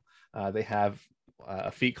battle. They have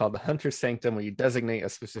a feat called the Hunter's Sanctum, where you designate a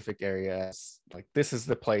specific area as like, this is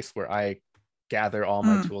the place where I gather all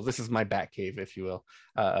my tools. This is my bat cave, if you will,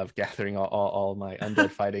 of gathering all my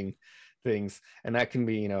undead fighting things. And that can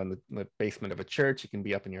be, in the basement of a church. It can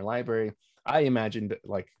be up in your library. I imagined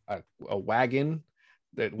like a wagon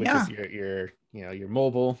which is your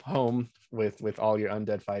mobile home with all your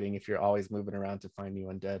undead fighting, if you're always moving around to find new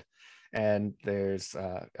undead. And there's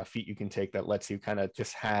a feat you can take that lets you kind of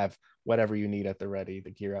just have whatever you need at the ready,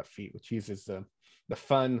 the Gear Up feat, which uses the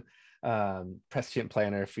fun prescient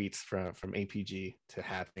planner feats from APG to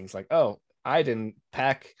have things like, oh, I didn't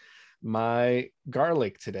pack my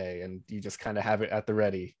garlic today, and you just kind of have it at the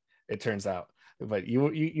ready, it turns out. But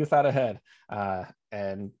you thought ahead,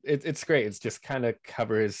 and it's great. It's just kind of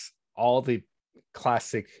covers all the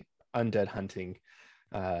classic undead hunting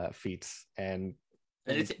feats, and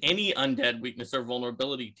it's any undead weakness or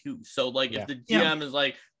vulnerability too. So like if the GM is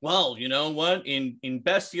like, well, you know what, in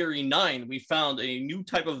Bestiary 9 we found a new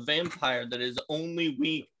type of vampire that is only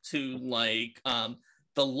weak to like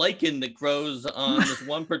the lichen that grows on this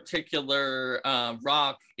one particular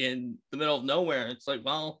rock in the middle of nowhere. It's like,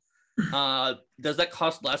 well, does that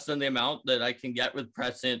cost less than the amount that I can get with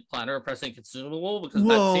Prescient Planner or Prescient Consumable? Because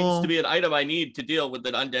that seems to be an item I need to deal with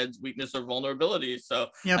an undead's weakness or vulnerability. So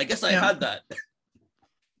I guess I had that.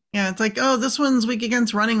 Yeah, it's like, oh, this one's weak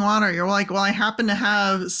against running water. You're like, well, I happen to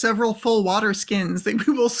have several full water skins that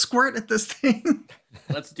we will squirt at this thing.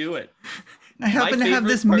 Let's do it. I happen to have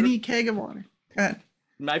this mini keg of water. Go ahead.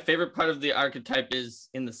 My favorite part of the archetype is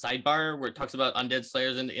in the sidebar where it talks about undead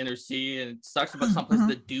slayers in the Inner Sea, and it talks about some places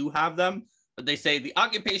that do have them, but they say the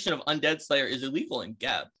occupation of undead slayer is illegal in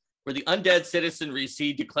Geb, where the undead citizenry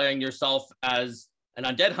see declaring yourself as an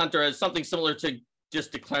undead hunter as something similar to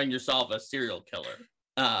just declaring yourself a serial killer.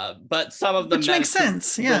 But some of them makes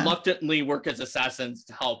sense, reluctantly work as assassins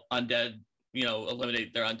to help undead,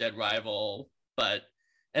 eliminate their undead rival,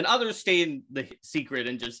 and others stay in the secret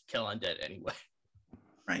and just kill undead anyway.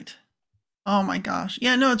 Right. Oh my gosh.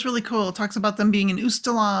 Yeah, no, it's really cool. It talks about them being in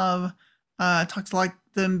Ustalav. Talks like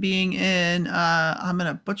them being in, I'm going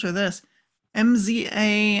to butcher this,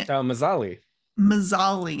 MZA. Oh, Mazzali.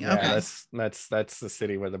 Mazzali. Yeah, okay. That's the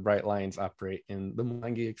city where the Bright Lions operate in the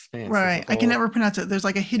Mulangi Expanse. Right. I can never pronounce it. There's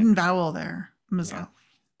like a hidden vowel there. Mazzali. Yeah.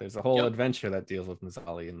 There's a whole adventure that deals with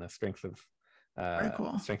Mazzali and the strength of Very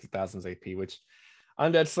cool. Strength of Thousands AP, which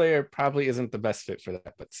Undead Slayer probably isn't the best fit for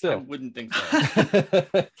that, but still. I wouldn't think so.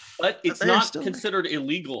 But it's not considered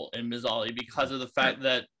illegal in Mazzali because of the fact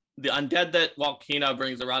that the undead that Walkina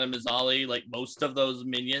brings around in Mazzali, like most of those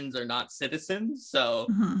minions are not citizens. So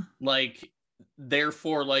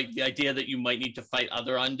therefore, like the idea that you might need to fight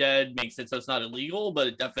other undead makes it so it's not illegal, but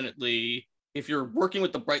it definitely, if you're working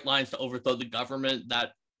with the Bright Lions to overthrow the government,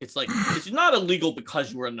 that it's like, it's not illegal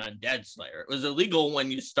because you were an undead slayer. It was illegal when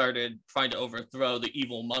you started trying to overthrow the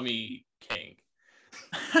evil mummy king.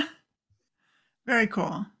 Very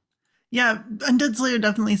cool. Yeah, Undead Slayer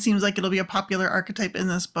definitely seems like it'll be a popular archetype in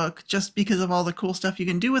this book just because of all the cool stuff you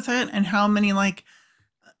can do with it and how many like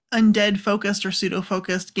undead focused or pseudo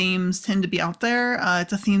focused games tend to be out there.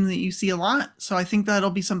 It's a theme that you see a lot. So I think that'll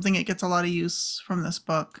be something that gets a lot of use from this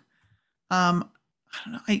book. I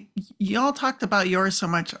don't know. Y'all talked about yours so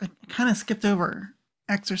much. I kind of skipped over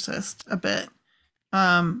Exorcist a bit.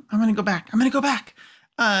 I'm gonna go back.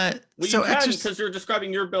 Well, so you can because you're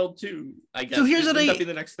describing your build too, I guess. So here's what that'd be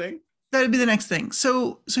the next thing. That'd be the next thing.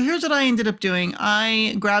 So here's what I ended up doing.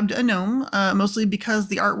 I grabbed a gnome, mostly because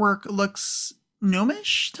the artwork looks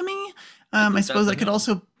gnomish to me. I suppose I could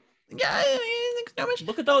also, I think gnomish.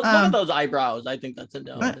 Look at those eyebrows. I think that's a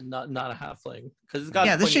gnome, and not a halfling, because it's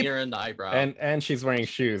got pointy ear in the eyebrow. And she's wearing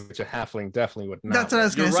shoes, which a halfling definitely would not. That's what I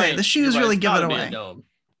was going to say. The shoes really give it away.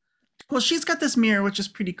 Well, she's got this mirror, which is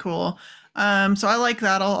pretty cool. So I like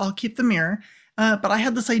that. I'll keep the mirror. But I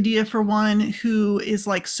had this idea for one who is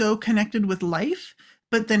like so connected with life,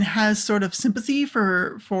 but then has sort of sympathy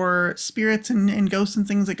for spirits and ghosts and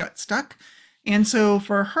things that got stuck. And so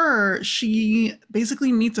for her, she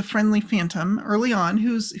basically meets a friendly phantom early on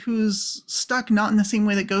who's stuck not in the same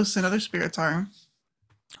way that ghosts and other spirits are.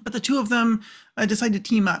 But the two of them decide to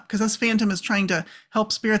team up because this phantom is trying to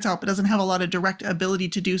help spirits out but doesn't have a lot of direct ability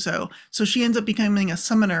to do so. So she ends up becoming a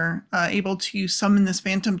summoner, able to summon this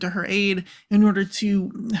phantom to her aid in order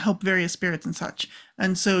to help various spirits and such.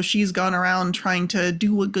 And so she's gone around trying to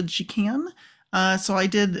do what good she can. So I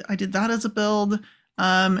did that as a build.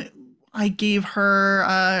 I gave her,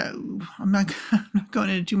 I'm not going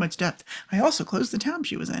into too much depth. I also closed the tab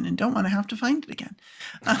she was in and don't want to have to find it again.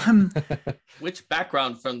 Which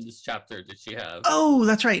background from this chapter did she have? Oh,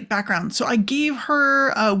 that's right. Background. So I gave her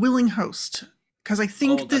a willing host because I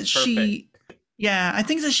think that she, yeah, I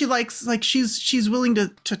think that she likes, like, she's willing to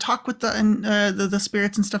talk with the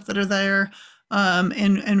spirits and stuff that are there.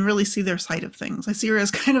 And really see their side of things. I see her as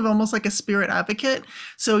kind of almost like a spirit advocate.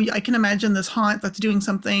 So I can imagine this haunt that's doing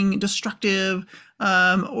something destructive,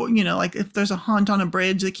 or, you know, like if there's a haunt on a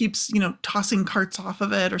bridge that keeps, you know, tossing carts off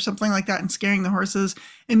of it or something like that and scaring the horses.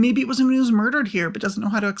 And maybe it was someone who's murdered here but doesn't know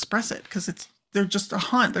how to express it because they're just a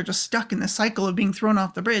haunt. They're just stuck in this cycle of being thrown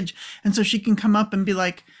off the bridge. And so she can come up and be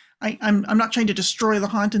like, I'm not trying to destroy the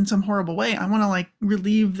haunt in some horrible way. I want to like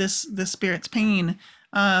relieve this spirit's pain.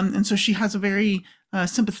 And so she has a very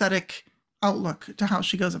sympathetic outlook to how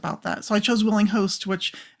she goes about that. So I chose Willing Host,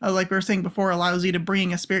 which, like we were saying before, allows you to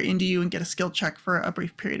bring a spirit into you and get a skill check for a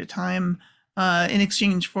brief period of time in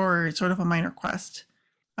exchange for sort of a minor quest.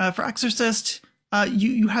 For Exorcist,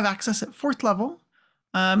 you have access at 4th level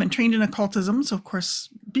and trained in occultism. So, of course,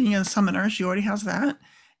 being a summoner, she already has that.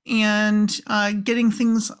 And getting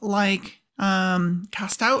things like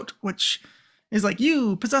Cast Out, which is like,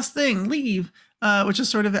 you possessed thing, leave. Which is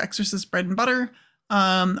sort of Exorcist bread and butter.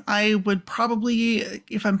 I would probably,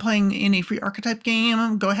 if I'm playing in a free archetype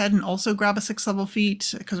game, go ahead and also grab a 6th level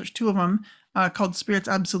feat, because there's 2 of them, called Spirit's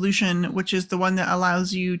Absolution, which is the one that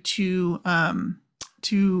allows you to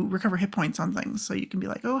recover hit points on things. So you can be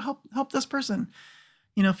like, oh, help this person.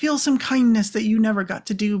 You know, feel some kindness that you never got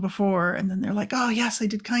to do before. And then they're like, oh, yes, I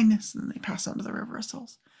did kindness. And then they pass on to the River of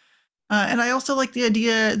Souls. And I also like the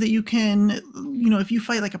idea that you can, you know, if you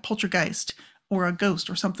fight like a poltergeist, or a ghost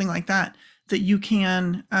or something like that, that you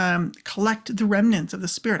can collect the remnants of the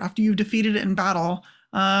spirit after you've defeated it in battle,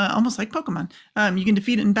 almost like Pokemon. You can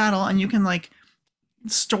defeat it in battle and you can like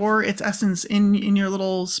store its essence in your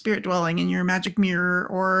little spirit dwelling, in your magic mirror.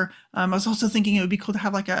 Or I was also thinking it would be cool to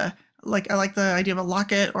have I like the idea of a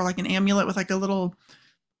locket or like an amulet with like a little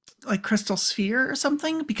like crystal sphere or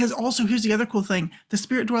something, because also here's the other cool thing, the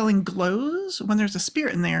spirit dwelling glows when there's a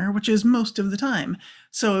spirit in there, which is most of the time.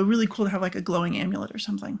 So really cool to have like a glowing amulet or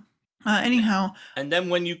something. Anyhow, and then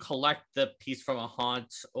when you collect the piece from a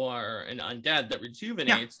haunt or an undead that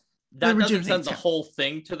rejuvenates, that doesn't send the whole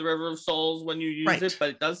thing to the River of Souls when you use it, but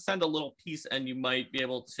it does send a little piece, and you might be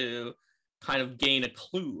able to kind of gain a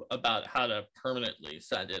clue about how to permanently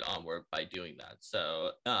send it onward by doing that. So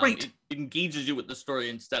it engages you with the story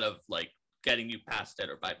instead of like getting you past it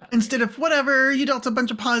or bypassing instead of whatever, you dealt a bunch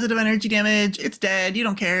of positive energy damage, it's dead, you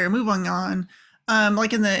don't care, moving on.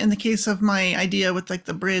 Like in the case of my idea with like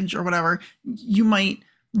the bridge or whatever, you might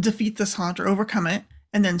defeat this haunt or overcome it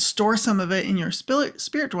and then store some of it in your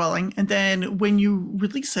spirit dwelling, and then when you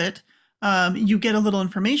release it, you get a little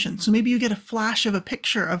information. So maybe you get a flash of a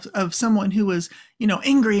picture of someone who was, you know,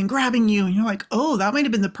 angry and grabbing you, and you're like, oh, that might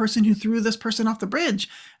have been the person who threw this person off the bridge.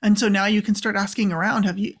 And so now you can start asking around,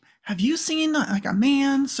 have you seen like a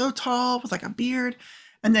man so tall with like a beard?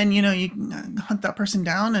 And then, you know, you can hunt that person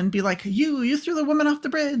down and be like, you threw the woman off the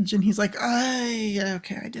bridge. And he's like,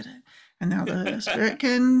 okay, I did it. And now the spirit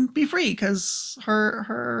can be free because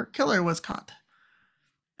her killer was caught.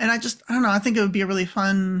 And I don't know, I think it would be a really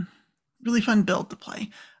fun build to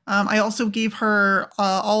play. I also gave her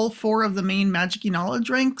all 4 of the main magic-y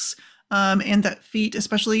knowledge ranks, and that feat,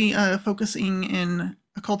 especially focusing in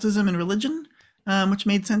occultism and religion, which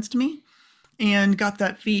made sense to me. And got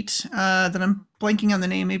that feat that I'm blanking on the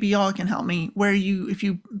name. Maybe y'all can help me. Where if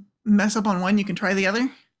you mess up on one, you can try the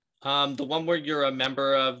other. The one where you're a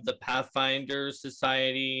member of the Pathfinder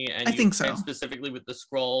Society, and I think so. Specifically with the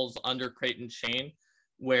scrolls under Creighton Shane,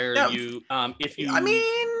 where you if you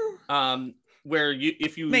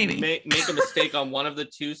make a mistake on one of the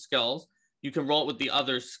 2 skills, you can roll it with the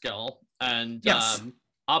other skill, and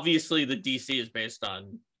obviously the DC is based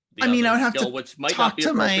on the I would have skill, which might not be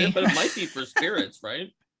appropriate, but it might be for spirits,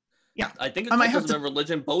 right? Yeah, I think occultism and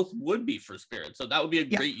religion both would be for spirits, so that would be a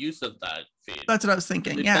great use of that feat. That's what I was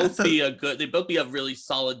thinking. They both be a really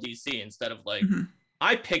solid DC instead of like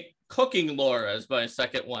I picked cooking lore as my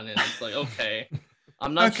second one, and it's like, okay,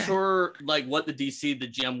 I'm not sure like what the DC the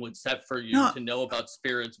GM would set for you to know about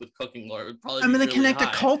spirits with cooking lore. It would probably connect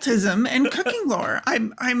occultism and cooking lore.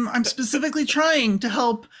 I'm specifically trying to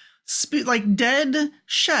help like dead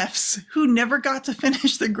chefs who never got to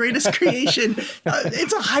finish the greatest creation.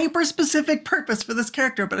 It's a hyper specific purpose for this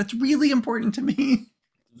character, but it's really important to me.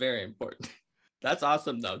 Very important. That's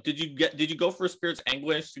awesome though. Did you go for Spirit's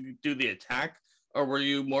Anguish to do the attack, or were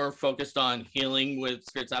you more focused on healing with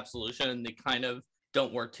Spirit's Absolution and they kind of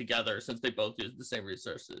don't work together since they both use the same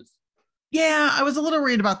resources? Yeah, I was a little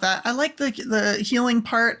worried about that. I like the healing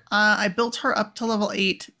part. I built her up to level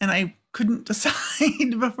 8 and I couldn't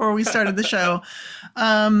decide before we started the show.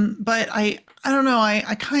 But I don't know,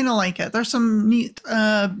 I kind of like it. There's some neat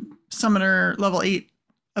summoner level 8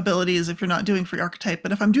 abilities if you're not doing free archetype,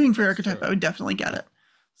 but if I'm doing free archetype, Sure. I would definitely get it.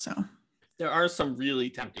 So There are some really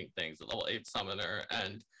tempting things at level 8 summoner,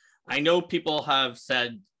 and I know people have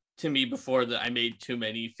said to me before that I made too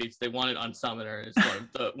many feats. They wanted unsummoner. It's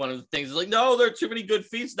one of the things is like, no, there are too many good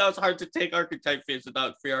feats. Now it's hard to take archetype feats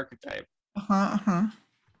without free archetype.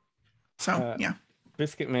 So yeah.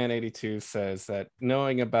 Biscuit Man 82 says that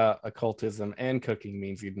knowing about occultism and cooking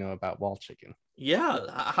means you'd know about wall chicken. Yeah,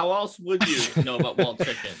 how else would you know about wall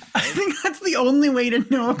chicken? Right? I think that's the only way to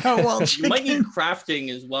know about wall chicken. You might need crafting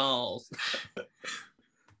as well.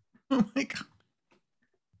 Oh my god.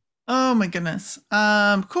 Oh my goodness.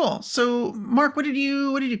 Cool. So Mark, what did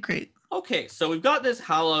you create? Okay, so we've got this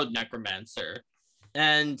hallowed necromancer.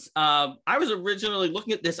 And I was originally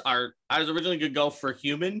looking at this art. I was originally gonna go for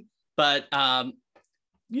human, but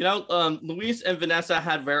Luis and Vanessa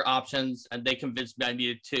had rare options and they convinced me I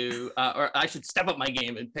needed to, or I should step up my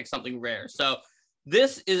game and pick something rare. So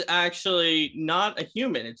this is actually not a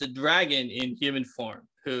human, it's a dragon in human form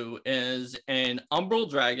who is an umbral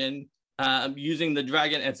dragon using the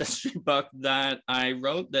Dragon Ancestry book that I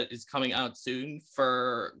wrote that is coming out soon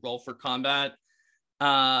for Roll for Combat.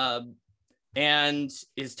 And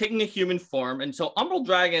is taking a human form. And so umbral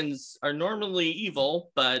dragons are normally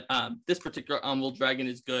evil, but this particular umbral dragon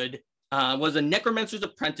is good. Was a necromancer's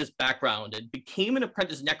apprentice background and became an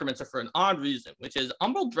apprentice necromancer for an odd reason, which is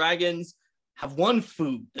umbral dragons have one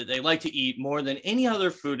food that they like to eat more than any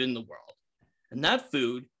other food in the world. And that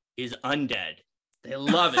food is undead. They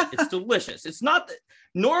love it. It's delicious. It's not that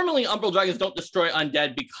normally umbral dragons don't destroy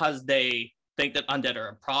undead because they think that undead are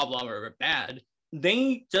a problem or bad.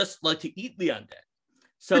 They just like to eat the undead.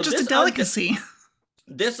 So it's just a delicacy.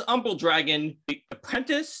 This umbral dragon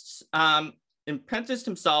apprenticed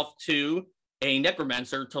himself to a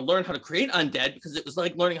necromancer to learn how to create undead because it was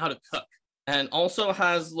like learning how to cook, and also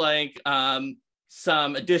has like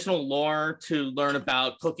some additional lore to learn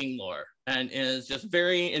about cooking lore, and is just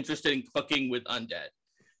very interested in cooking with undead.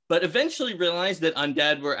 But eventually realized that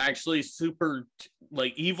undead were actually super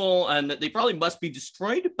like evil and that they probably must be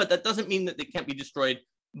destroyed, but that doesn't mean that they can't be destroyed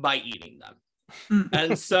by eating them.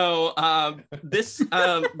 And so this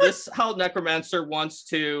hallowed necromancer wants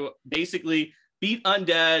to basically beat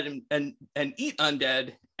undead and eat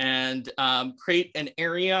undead and create an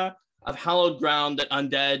area of hallowed ground that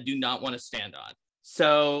undead do not want to stand on.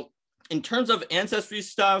 So in terms of ancestry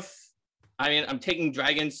stuff, I mean, I'm taking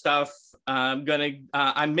dragon stuff. I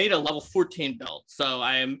made a level 14 build. So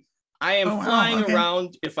I am flying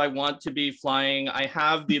around if I want to be flying. I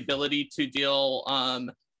have the ability to deal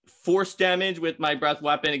force damage with my breath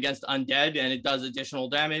weapon against undead, and it does additional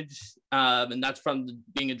damage. And that's from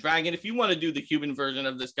being a dragon. If you want to do the human version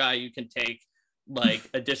of this guy, you can take like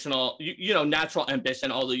additional, natural ambition,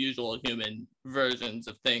 all the usual human versions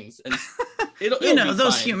of things. And it'll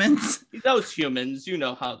those fine. Humans. Those humans, you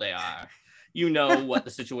know how they are. You know what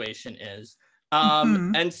the situation is.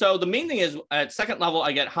 And so the main thing is at second level,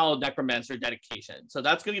 I get Hallowed Necromancer Dedication. So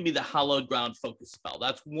that's going to be the Hallowed Ground focus spell.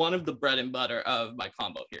 That's one of the bread and butter of my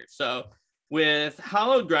combo here. So with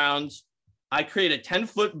Hallowed Grounds, I create a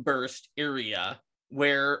 10-foot burst area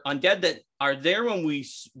where undead that are there when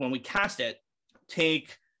we cast it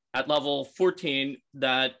take at level 14.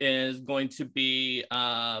 That is going to be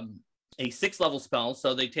a 6th level spell.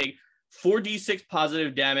 So they take 4d6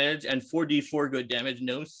 positive damage and 4d4 good damage,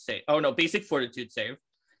 basic fortitude save.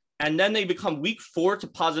 And then they become weak 4 to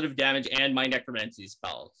positive damage and my necromancy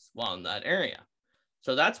spells while in that area.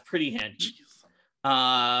 So that's pretty handy.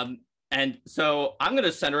 And so I'm going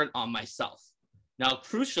to center it on myself. Now,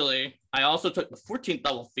 crucially, I also took the 14th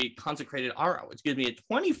level feat, Consecrated Aura, which gives me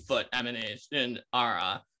a 20-foot emanation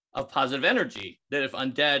aura of positive energy that if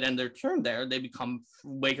undead and their turn there, they become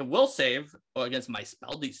Wake of Will save or against my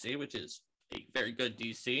spell DC, which is a very good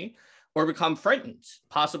DC, or become frightened,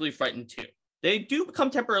 possibly frightened too. They do become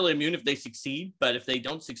temporarily immune if they succeed, but if they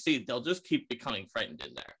don't succeed, they'll just keep becoming frightened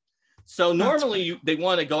in there. So normally they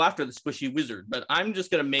want to go after the squishy wizard, but I'm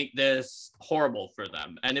just going to make this horrible for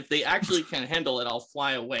them. And if they actually can handle it, I'll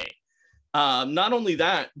fly away. Not only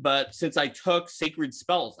that, but since I took Sacred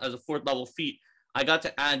Spells as a 4th level feat, I got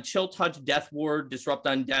to add Chill Touch, Death Ward, Disrupt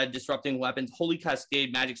Undead, Disrupting Weapons, Holy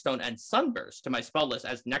Cascade, Magic Stone, and Sunburst to my spell list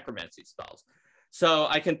as necromancy spells. So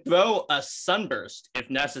I can throw a Sunburst, if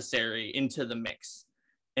necessary, into the mix.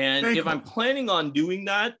 And if I'm planning on doing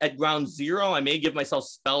that at ground 0, I may give myself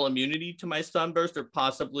spell immunity to my Sunburst, or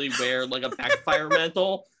possibly wear like a Backfire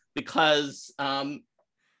Mantle, because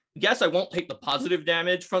yes, I won't take the positive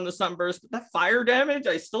damage from the Sunburst, but that fire damage,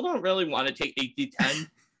 I still don't really want to take 8d10.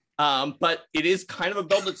 But it is kind of a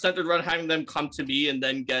build that's centered around having them come to me and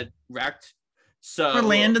then get wrecked. So or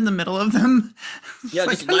land in the middle of them. Yeah,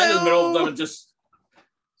 just like, land in the middle of them and just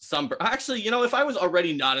Sunburst. Actually, if I was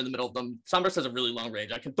already not in the middle of them, Sunburst has a really long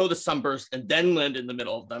range. I can throw the Sunburst and then land in the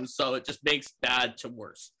middle of them. So it just makes bad to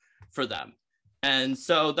worse for them. And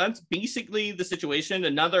so that's basically the situation.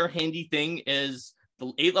 Another handy thing is the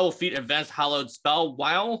 8th level feat Advanced Hallowed Spell.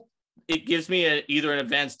 While it gives me either an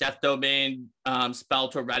Advanced Death Domain spell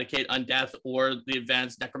to eradicate undeath, or the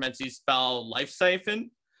Advanced Necromancy spell Life Siphon.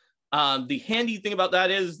 The handy thing about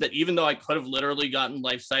that is that even though I could have literally gotten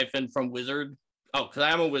Life Siphon from Wizard, because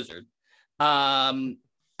I am a wizard, I'm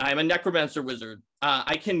a Necromancer wizard,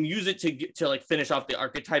 I can use it to like finish off the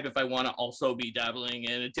archetype if I want to also be dabbling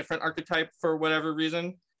in a different archetype for whatever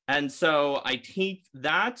reason. And so I take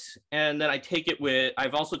that, and then I take it with,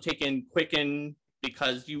 I've also taken Quicken,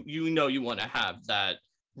 because you want to have that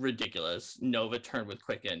ridiculous Nova turn with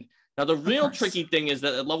Quicken. Now, the real tricky thing is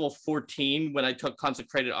that at level 14, when I took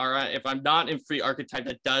Consecrated Aura, if I'm not in free archetype,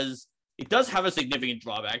 it does have a significant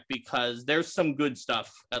drawback, because there's some good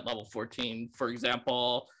stuff at level 14. For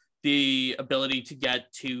example, the ability to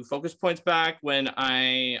get 2 focus points back when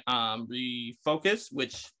I refocus,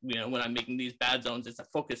 which, when I'm making these bad zones, it's a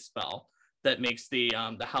focus spell that makes the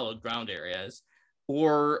hallowed ground areas.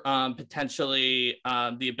 Or potentially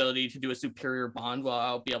the ability to do a Superior Bond, while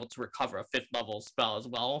I'll be able to recover a 5th level spell as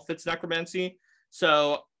well if it's Necromancy.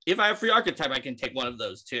 So if I have free archetype, I can take one of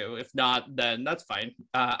those too. If not, then that's fine.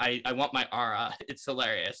 I want my aura. It's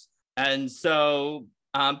hilarious. And so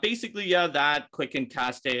basically, yeah, that Quicken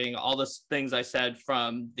casting, all the things I said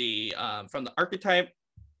from the archetype.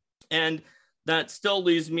 And that still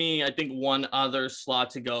leaves me, I think, one other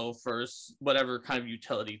slot to go for whatever kind of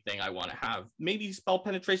utility thing I want to have. Maybe Spell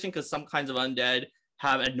Penetration, because some kinds of undead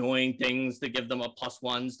have annoying things that give them a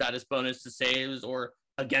 +1 status bonus to saves, or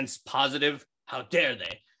against positive. How dare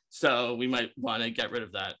they? So we might want to get rid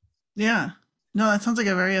of that. Yeah. No, that sounds like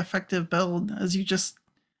a very effective build, as you just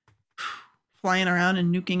flying around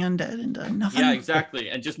and nuking undead into nothing. Yeah,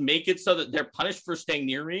 exactly. And just make it so that they're punished for staying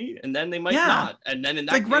near me, and then they might not. And then in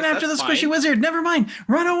that case, run after the squishy wizard. Never mind.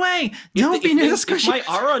 Run away. Don't be near the squishy. If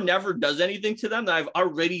my aura never does anything to them, then I'm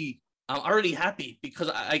already happy,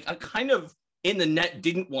 because I kind of in the net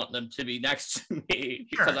didn't want them to be next to me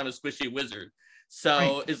because I'm a squishy wizard.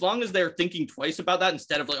 So as long as they're thinking twice about that,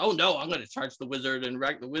 instead of like, oh no, I'm going to charge the wizard and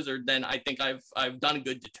wreck the wizard, then I think I've done a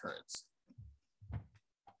good deterrence.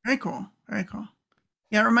 Very cool. Very cool.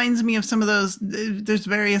 Yeah, it reminds me of some of those. There's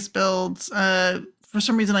various builds. For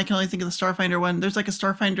some reason, I can only think of the Starfinder one. There's like a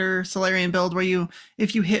Starfinder Solarian build where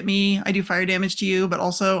if you hit me, I do fire damage to you, but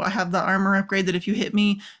also I have the armor upgrade that if you hit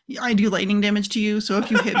me, I do lightning damage to you. So if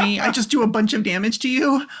you hit me, I just do a bunch of damage to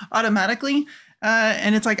you automatically.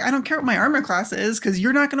 And it's like, I don't care what my armor class is, because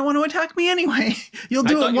you're not going to want to attack me anyway. You'll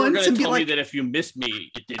do it once and be like, that if you miss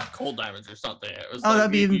me, it did cold damage or something. It was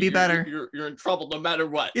that'd even be better. You're in trouble no matter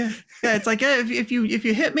what. Yeah. It's like, if you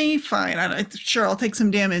hit me, fine. Sure, I'll take some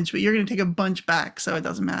damage, but you're going to take a bunch back, so it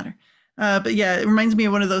doesn't matter. But yeah, it reminds me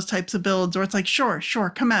of one of those types of builds where it's like, sure,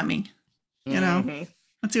 come at me.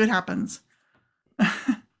 Let's see what happens.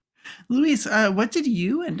 Luis, what did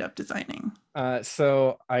you end up designing?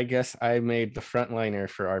 So I guess I made the frontliner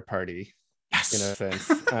for our party. Yes. In a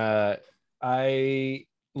sense. I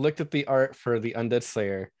looked at the art for the Undead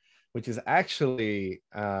Slayer, which is actually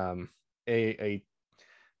I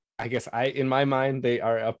guess in my mind, they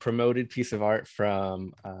are a promoted piece of art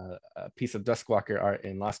from a piece of Duskwalker art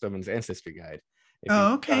in Lost Omens Ancestry Guide.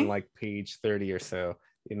 Okay. On like page 30 or so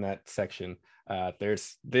in that section.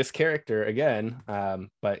 There's this character again,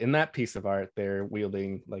 but in that piece of art, they're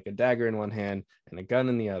wielding like a dagger in one hand and a gun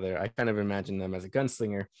in the other. I kind of imagine them as a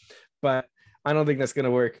gunslinger, but I don't think that's going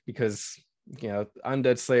to work, because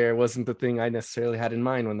Undead Slayer wasn't the thing I necessarily had in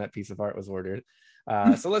mind when that piece of art was ordered.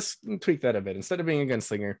 So let's tweak that a bit. Instead of being a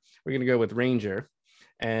gunslinger, we're going to go with Ranger.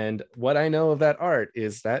 And what I know of that art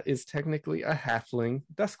is technically a halfling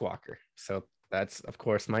Duskwalker. So that's, of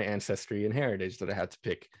course, my ancestry and heritage that I had to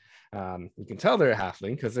pick. You can tell they're a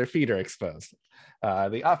halfling because their feet are exposed.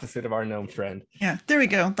 The opposite of our gnome friend. Yeah, there we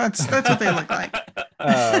go. That's what they look like.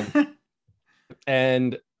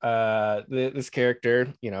 And this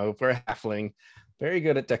character, you know, for a halfling, very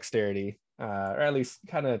good at dexterity, or at least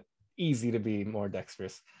kind of easy to be more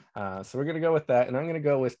dexterous. So we're gonna go with that, and I'm gonna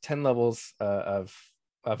go with 10 levels of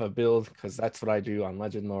a build, because that's what I do on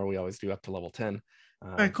Legend lore. We always do up to level 10.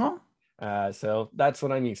 Very cool. So that's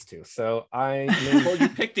what I'm used to. So Well, you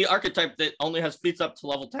picked the archetype that only has feats up to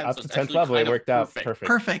level 10. Up so to it's 10th level, it worked out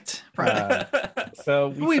perfect. Perfect. So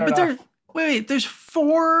we wait, there's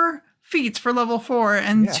 4 feats for level 4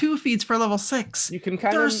 and 2 feats for level 6. You can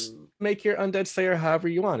kind of make your Undead Slayer however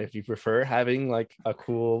you want. If you prefer having like a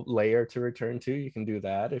cool layer to return to, you can do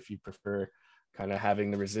that. If you prefer kind of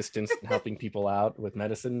having the resistance and helping people out with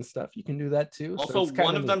medicine and stuff, you can do that too. Also, so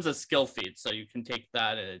one of them's a skill feat, so you can take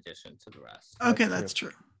that in addition to the rest. Okay, that's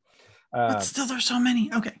true. But still, there's so many.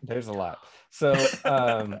 Okay, there's a lot. So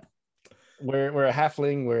we're a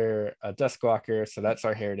halfling, we're a Duskwalker, so that's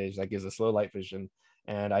our heritage. That gives us low light vision.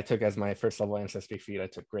 And I took as my first level ancestry feat, I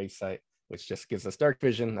took Gravesight, which just gives us dark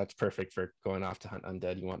vision. That's perfect for going off to hunt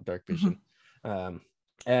undead. You want dark vision.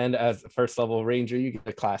 And as a first level ranger, you get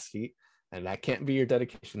a class feat, and that can't be your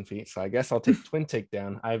dedication feat. So I guess I'll take Twin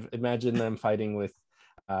Takedown. I've imagined them fighting with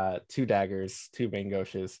 2 daggers, 2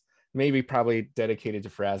 Mangoshes, maybe probably dedicated to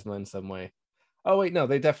Pharasma in some way. Oh wait, no,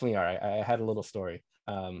 they definitely are. I had a little story.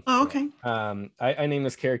 okay. I named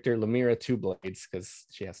this character Lemira Two Blades because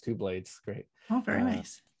she has 2 blades. Great. Oh, very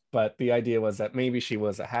nice. But the idea was that maybe she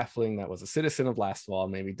was a halfling that was a citizen of Lastfall,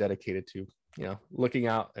 maybe dedicated to, you know, looking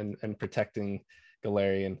out and protecting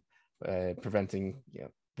Golarion, preventing, you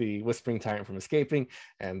know, the Whispering Tyrant from escaping,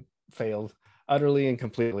 and failed utterly and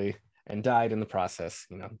completely and died in the process,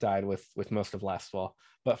 you know, died with most of Lastfall.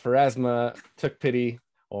 But Pharasma took pity,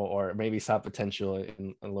 or maybe saw potential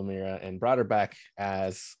in Lemira and brought her back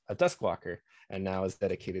as a Duskwalker, and now is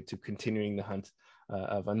dedicated to continuing the hunt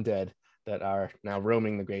of undead that are now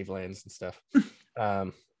roaming the Gravelands and stuff.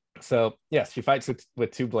 So yes, she fights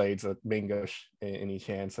with 2 blades, a Mangosh in each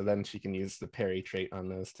hand, so then she can use the parry trait on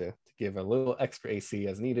those to give a little extra AC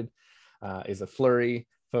as needed. Is a flurry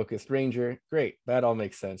focused ranger. Great, that all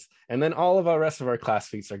makes sense. And then all of our rest of our class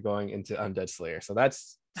feats are going into Undead Slayer. So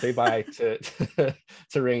that's say bye to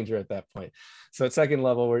ranger at that point. So at second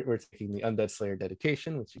level, we're taking the Undead Slayer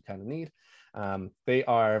dedication, which you kind of need. They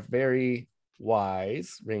are very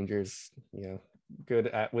wise rangers, you know, good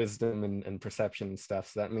at wisdom and perception and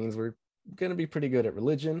stuff. So that means we're going to be pretty good at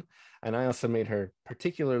religion. And I also made her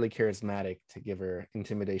particularly charismatic to give her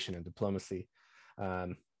intimidation and diplomacy.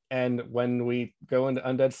 And when we go into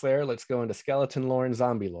Undead Slayer, let's go into skeleton lore and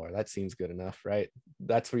zombie lore. That seems good enough, right?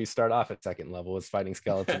 That's where you start off at second level, is fighting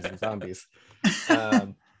skeletons and zombies.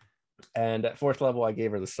 And at 4th level, I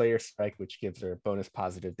gave her the Slayer Strike, which gives her bonus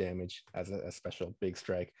positive damage as a special big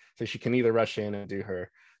strike. So she can either rush in and do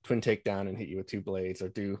her Twin Takedown and hit you with 2 blades, or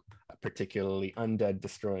do a particularly undead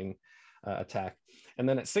destroying attack. And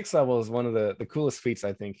then at 6th level is one of the coolest feats,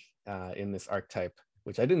 I think, in this archetype,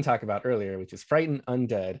 which I didn't talk about earlier, which is Frighten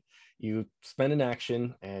Undead. You spend an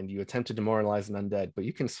action and you attempt to demoralize an undead, but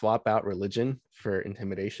you can swap out religion for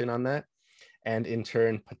intimidation on that, and in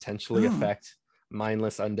turn potentially affect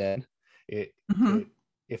mindless undead. It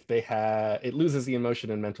loses the emotion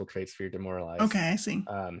and mental traits for your demoralized. Okay, I see.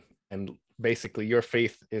 And basically your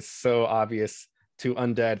faith is so obvious to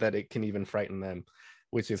undead that it can even frighten them,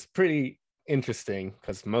 which is pretty interesting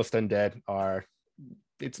because most undead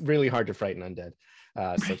it's really hard to frighten undead.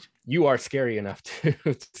 So you are scary enough to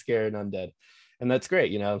scare an undead, and that's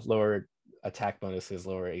great. You know, lower attack bonuses,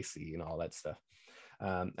 lower AC, and all that stuff.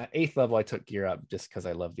 At 8th level, I took Gear Up just because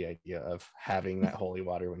I love the idea of having that holy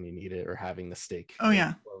water when you need it, or having the stake,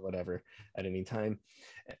 or whatever at any time.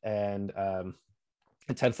 And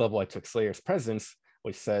at 10th level, I took Slayer's Presence,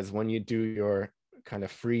 which says when you do your kind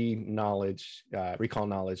of free knowledge, recall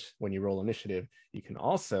knowledge, when you roll initiative, you can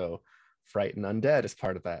also frighten undead as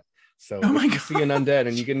part of that. So if you see an undead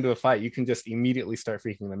and you get into a fight, you can just immediately start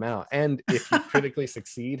freaking them out. And if you critically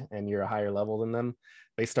succeed and you're a higher level than them,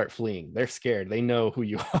 they start fleeing. They're scared. They know who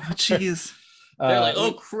you are. Oh, jeez. They're like,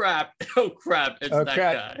 oh crap, oh crap, it's that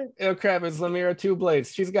guy. Oh crap, it's Lemira Two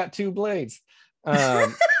Blades. She's got 2 blades.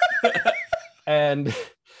 And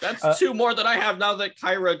that's 2 more than I have now that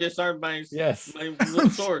Kyra disarmed my little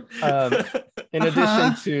sword. In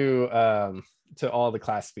addition to all the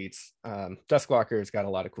class feats, Duskwalker's got a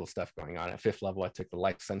lot of cool stuff going on. At 5th level, I took the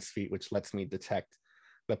Life Sense feat, which lets me detect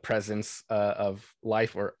the presence of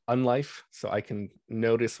life or unlife, so I can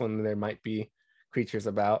notice when there might be creatures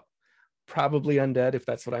about, probably undead if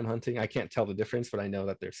that's what I'm hunting. I can't tell the difference, but I know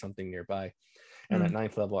that there's something nearby. And at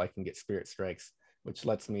 9th level, I can get Spirit Strikes, which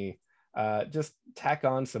lets me just tack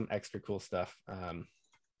on some extra cool stuff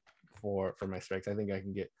for my strikes. I think I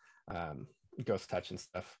can get ghost touch and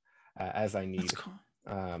stuff as I need. That's cool.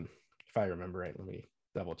 If I remember right, let me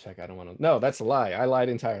double check. I don't want to. No, that's a lie. I lied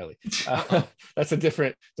entirely. That's a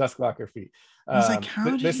different Duskwalker feat. I was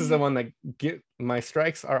like, this is the one that my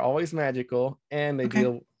strikes are always magical, and they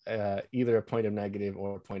deal either a point of negative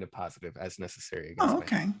or a point of positive as necessary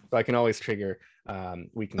against me. So I can always trigger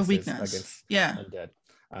weaknesses against undead,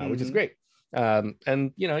 which is great.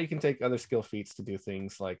 And you can take other skill feats to do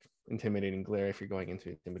things like intimidating glare if you're going into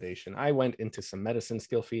intimidation. I went into some medicine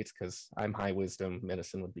skill feats because I'm high wisdom.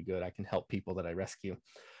 Medicine would be good. I can help people that I rescue.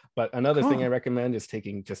 But another thing I recommend is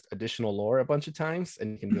taking just additional lore a bunch of times,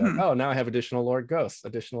 and you can be like, oh, now I have additional lore ghosts,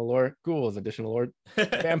 additional lore ghouls, additional lore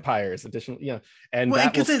vampires, additional, and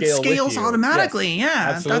that will scale it scales automatically.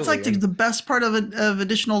 Yes, that's like the best part of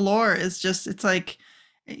additional lore is just, it's like,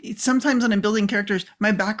 sometimes when I'm building characters,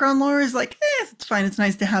 my background lore is like, it's fine, it's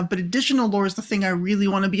nice to have, but additional lore is the thing I really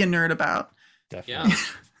want to be a nerd about. Definitely. Yeah.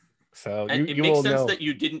 So it makes sense that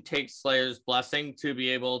you didn't take Slayer's Blessing to be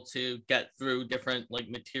able to get through different like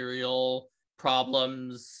material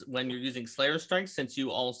problems when you're using Slayer Strength, since you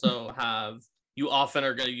also you often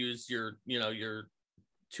are going to use your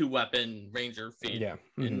 2-weapon Ranger feat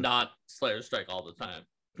and not Slayer Strike all the time.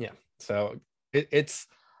 Yeah. So it's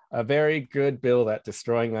a very good build at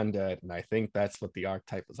destroying undead, and I think that's what the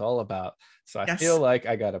archetype is all about. So I feel like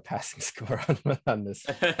I got a passing score on this.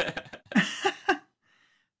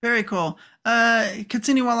 Very cool.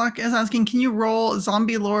 Katsuni Warlock is asking, can you roll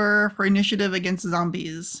zombie lore for initiative against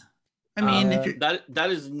zombies? I mean, if you're... that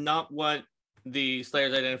is not what the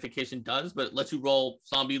Slayer's Identification does, but it lets you roll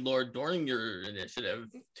zombie lore during your initiative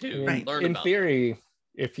to learn about in theory,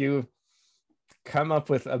 if you come up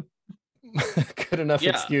with a good enough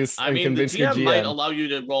excuse, I mean, the GM might allow you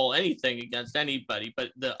to roll anything against anybody,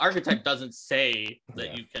 but the archetype doesn't say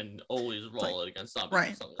that you can always roll it against zombies.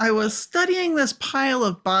 Right. I was studying this pile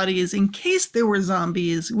of bodies in case there were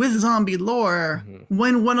zombies with zombie lore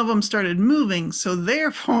when one of them started moving, so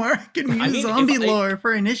therefore I can use zombie lore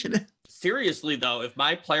for initiative. Seriously though, if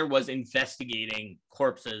my player was investigating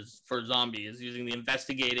corpses for zombies using the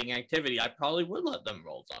investigating activity, I probably would let them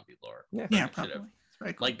roll zombie lore. Yeah, probably.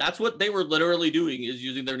 Right, cool. Like that's what they were literally doing, is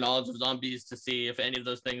using their knowledge of zombies to see if any of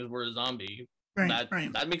those things were a zombie.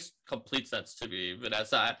 That makes complete sense to me. But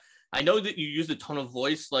as I know that you used a tone of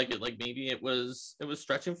voice like maybe it was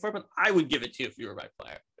stretching for, but I would give it to you if you were my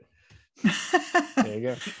player. There you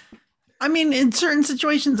go. I mean, in certain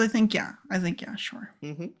situations, I think sure.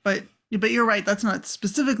 But you're right. That's not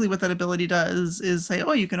specifically what that ability does. Is say,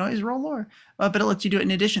 oh, you can always roll lore, but it lets you do it in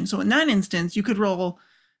addition. So in that instance, you could roll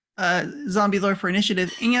zombie lore for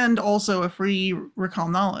initiative and also a free recall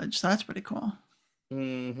knowledge. So that's pretty cool.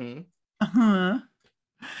 All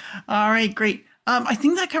right, great. I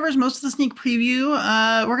think that covers most of the sneak preview.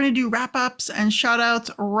 We're going to do wrap ups and shout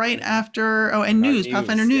outs right after news,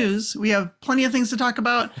 Pathfinder news. We have plenty of things to talk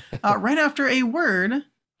about right after a word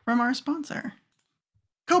from our sponsor.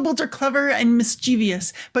 Kobolds are clever and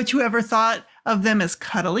mischievous, but you ever thought of them as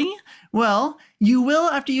cuddly? Well, you will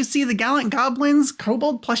after you see the Gallant Goblins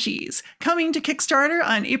Kobold plushies, coming to Kickstarter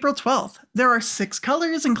on April 12th. There are 6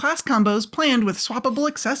 colors and class combos planned with swappable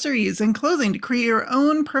accessories and clothing to create your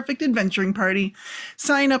own perfect adventuring party.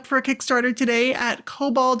 Sign up for a Kickstarter today at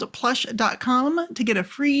koboldplush.com to get a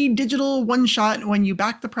free digital one-shot when you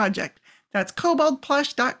back the project. That's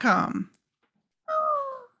koboldplush.com.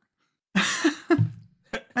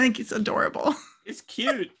 I think he's adorable. It's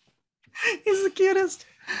cute. He's the cutest.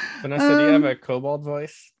 Vanessa, do you have a kobold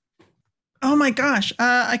voice? Oh my gosh.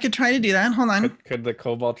 I could try to do that. Hold on. Could the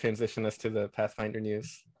kobold transition us to the Pathfinder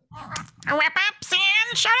news? Wrap-ups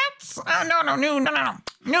and shout-outs? No. News.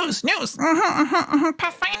 Pathfinder news.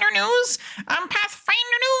 Pathfinder news.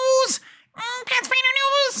 Pathfinder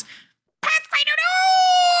news. Pathfinder news.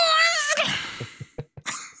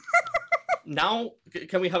 Now,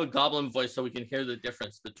 can we have a goblin voice so we can hear the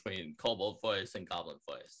difference between kobold voice and goblin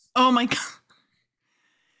voice? Oh my god.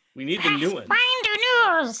 We need the new one. Pathfinder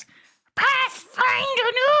news.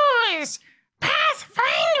 Pathfinder news.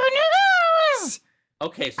 Pathfinder news.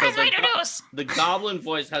 Okay, so the goblin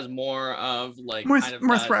voice has more of like more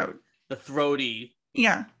throat, the throaty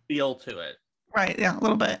feel to it. Right, yeah, a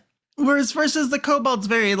little bit. Whereas versus the kobold's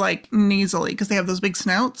very like nasally because they have those big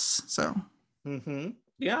snouts. So.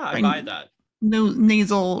 Yeah, I buy that. No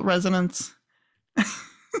nasal resonance.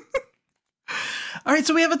 All right,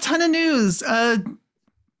 so we have a ton of news.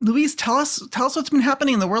 Luis, tell us what's been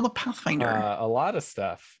happening in the world of Pathfinder. A lot of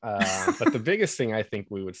stuff. But the biggest thing I think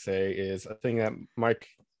we would say is a thing that Mark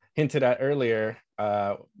hinted at earlier.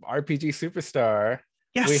 RPG Superstar.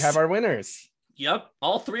 Yes. We have our winners. Yep.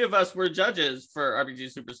 All 3 of us were judges for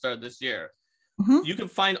RPG Superstar this year. You can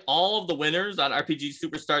find all of the winners on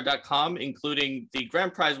rpgsuperstar.com, including the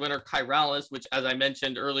grand prize winner Kyralis, which, as I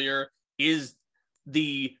mentioned earlier, is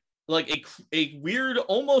the like a weird,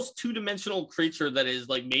 almost two-dimensional creature that is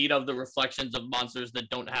like made of the reflections of monsters that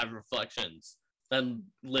don't have reflections, and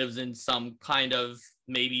lives in some kind of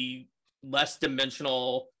maybe less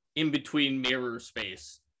dimensional in between mirror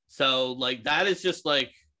space. So like that is just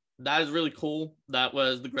like, that is really cool. That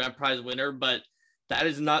was the grand prize winner, but that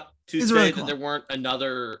is not to say really cool. that there weren't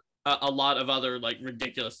a lot of other like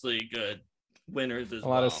ridiculously good winners as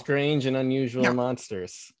well. A lot of strange and unusual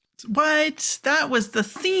monsters. What? That was the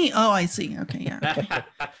theme. Oh, I see. Okay, yeah. Okay.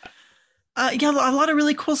 Yeah, a lot of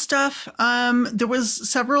really cool stuff. There was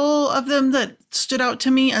several of them that stood out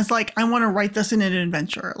to me as like, I want to write this in an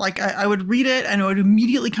adventure. Like I would read it and I would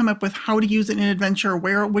immediately come up with how to use it in an adventure,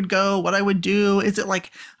 where it would go, what I would do. Is it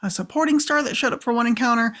like a supporting star that showed up for one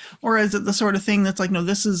encounter? Or is it the sort of thing that's like, no,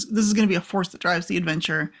 this is going to be a force that drives the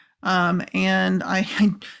adventure. And I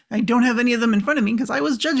don't have any of them in front of me because I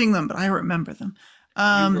was judging them, but I remember them. You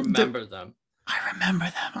remember them. I remember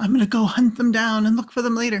them. I'm going to go hunt them down and look for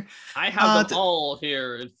them later. I have them all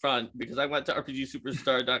here in front because I went to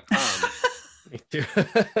rpgsuperstar.com. Me too.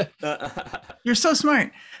 You're so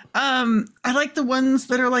smart. I like the ones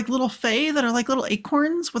that are like little fae, that are like little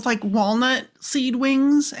acorns with like walnut seed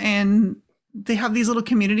wings, and they have these little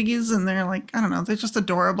communities, and they're like, I don't know, they're just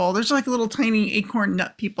adorable. There's like little tiny acorn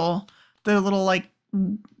nut people. They're little like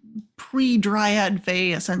pre-dryad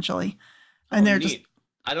fae essentially. And they're neat. Just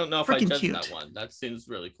I don't know if I judged cute. That one. That seems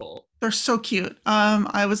really cool. They're so cute.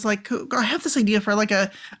 I was like, I have this idea for like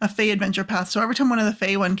a Fae adventure path. So every time one of the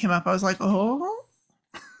Fae one came up, I was like, oh,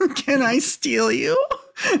 can I steal you?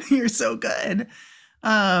 You're so good.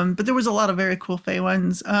 But there was a lot of very cool Fae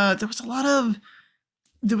ones. There was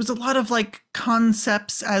a lot of like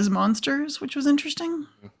concepts as monsters, which was interesting.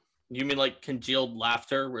 You mean like congealed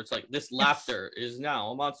laughter, where it's like, this laughter is now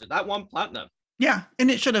a monster. That one platinum. Yeah,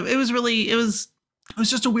 and it should have. It was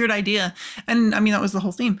just a weird idea. And I mean, that was the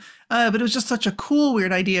whole theme. But it was just such a cool,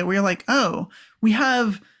 weird idea where you're like, oh, we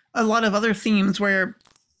have a lot of other themes where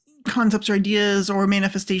concepts or ideas or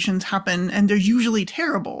manifestations happen and they're usually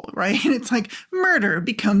terrible, right? And it's like murder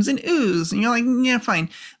becomes an ooze. And you're like, yeah, fine.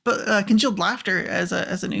 But congealed laughter as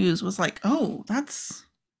an ooze was like, oh, that's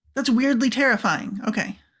weirdly terrifying.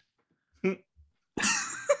 Okay.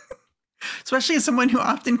 Especially as someone who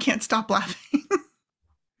often can't stop laughing.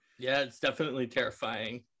 Yeah, it's definitely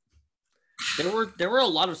terrifying. There were a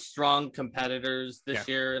lot of strong competitors this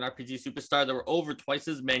year in RPG Superstar. There were over twice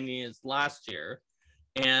as many as last year.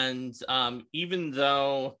 And even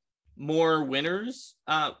though more winners,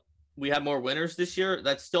 we had more winners this year,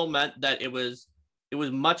 that still meant that it was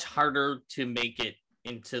much harder to make it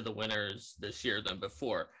into the winners this year than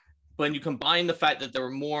before. When you combine the fact that there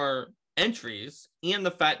were more entries and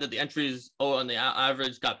the fact that the entries on the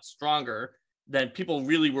average got stronger, then people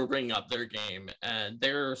really were bringing up their game. And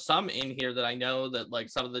there are some in here that I know that like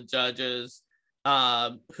some of the judges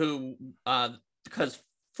who because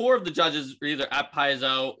 4 of the judges were either at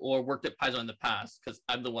Paizo or worked at Paizo in the past, because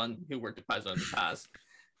I'm the one who worked at Paizo in the past,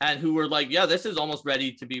 and who were like, yeah, this is almost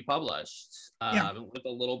ready to be published with a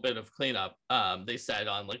little bit of cleanup, they said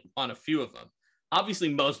on a few of them. Obviously,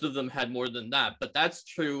 most of them had more than that, but that's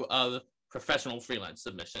true of professional freelance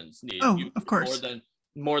submissions. Of course.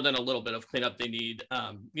 More than a little bit of cleanup. They need,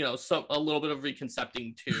 a little bit of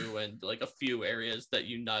reconcepting too, and like a few areas that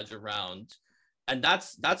you nudge around. And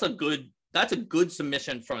that's a good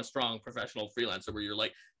submission from a strong professional freelancer, where you're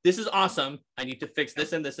like, this is awesome. I need to fix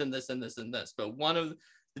this and this and this and this and this. But one of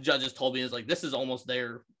the judges told me is like, this is almost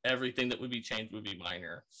there. Everything that would be changed would be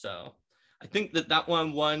minor. So I think that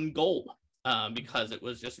one won gold because it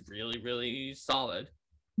was just really, really solid.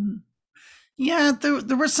 Mm-hmm. Yeah,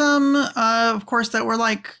 there were some, of course, that were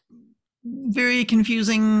like very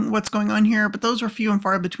confusing what's going on here, but those were few and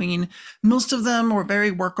far between. Most of them were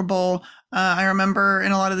very workable. I remember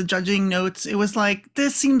in a lot of the judging notes, it was like,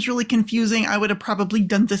 this seems really confusing. I would have probably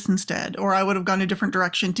done this instead, or I would have gone a different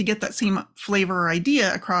direction to get that same flavor or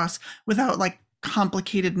idea across without like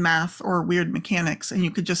complicated math or weird mechanics. And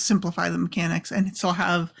you could just simplify the mechanics and still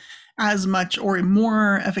have as much or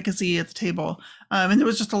more efficacy at the table. And there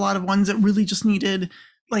was just a lot of ones that really just needed,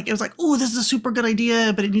 like, it was like, oh, this is a super good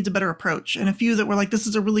idea, but it needs a better approach. And a few that were like, this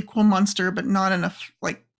is a really cool monster, but not enough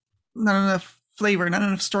flavor, not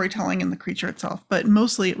enough storytelling in the creature itself. But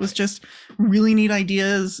mostly it was just really neat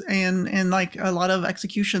ideas and like a lot of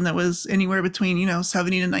execution that was anywhere between,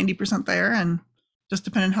 70 to 90% there, and just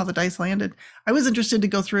depending on how the dice landed. I was interested to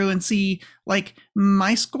go through and see like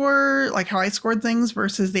my score, like how I scored things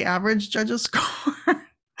versus the average judge's score.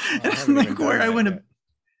 And like where I went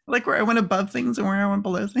Like where I went above things and where I went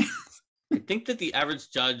below things. I think that the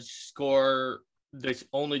average judge score, which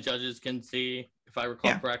only judges can see, if I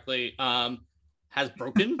recall correctly, has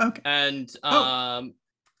broken. Okay. And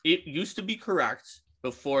it used to be correct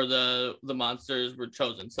before the monsters were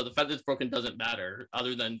chosen. So the fact that it's broken doesn't matter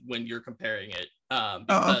other than when you're comparing it.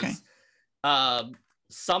 Because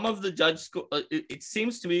some of the judge score, it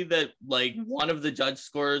seems to me that like one of the judge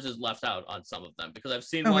scores is left out on some of them, because I've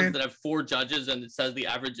seen ones that have 4 judges and it says the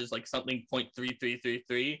average is like something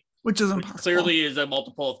 0.3333, which is impossible. Which clearly is a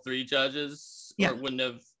multiple of 3 judges, or it wouldn't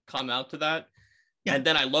have come out to that. Yeah. And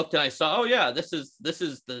then I looked and I saw, oh yeah, this is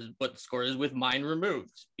what the score is with mine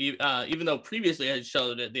removed, even though previously I had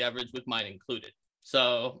showed it the average with mine included.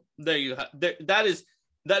 So there you have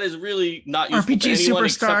that is really not useful RPG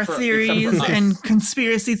Superstar theories and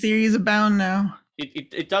conspiracy theories abound now.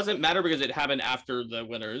 It doesn't matter because it happened after the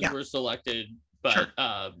winners were selected, but sure.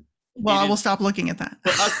 Well, I will stop looking at that.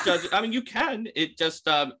 For us judges, I mean, you can. It just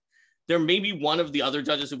there may be one of the other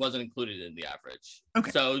judges who wasn't included in the average.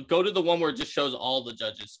 Okay. So go to the one where it just shows all the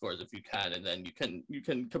judges' scores if you can, and then you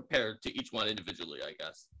can compare to each one individually, I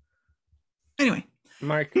guess. Anyway.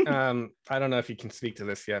 Mark, I don't know if you can speak to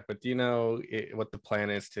this yet, but do you know what the plan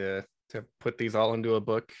is to put these all into a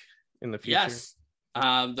book in the future? Yes.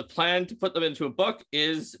 The plan to put them into a book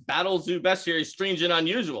is Battle Zoo Bestiary Strange and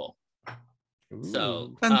Unusual. Ooh.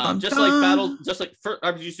 So just like for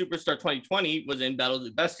RPG Superstar 2020 was in Battle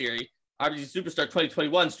Zoo Bestiary, RPG Superstar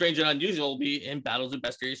 2021 Strange and Unusual will be in Battle Zoo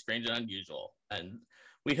Bestiary Strange and Unusual. And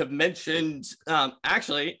we have mentioned,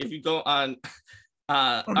 actually, if you go on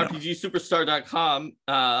RPGSuperstar.com,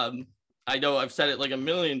 I know I've said it like a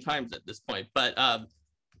million times at this point, but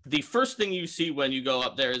the first thing you see when you go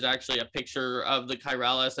up there is actually a picture of the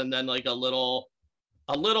Kyralis, and then like a little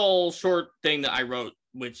short thing that I wrote,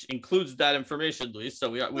 which includes that information, Luis.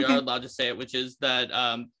 So we are allowed to say it, which is that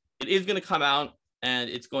it is going to come out,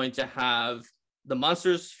 and it's going to have the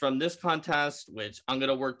monsters from this contest, which I'm going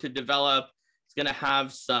to work to develop. It's going to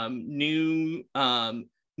have some new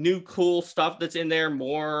cool stuff that's in there,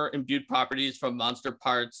 more imbued properties from monster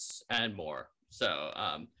parts and more. So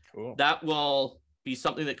cool. That will be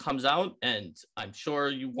something that comes out, and I'm sure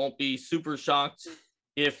you won't be super shocked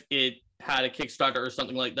if it had a Kickstarter or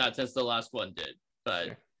something like that, since the last one did,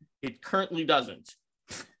 but it currently doesn't.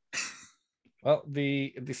 Well,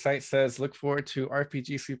 the site says look forward to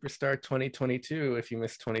RPG Superstar 2022 if you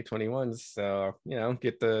missed 2021. So,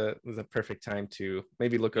 get the perfect time to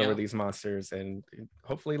maybe look over these monsters and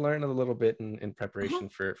hopefully learn a little bit in preparation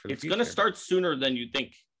for the It's future. going to start sooner than you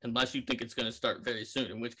think, unless you think it's going to start very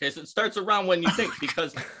soon, in which case it starts around when you think,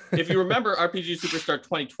 because if you remember, RPG Superstar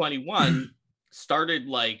 2021 started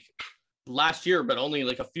like last year, but only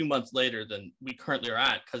like a few months later than we currently are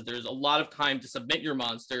at, because there's a lot of time to submit your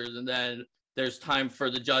monsters, and then there's time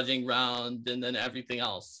for the judging round, and then everything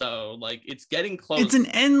else. So like it's getting close. It's an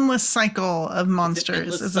endless cycle of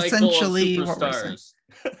monsters. It's essentially what we're saying.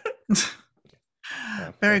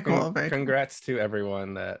 Very cool. Very congrats to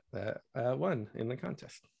everyone that won in the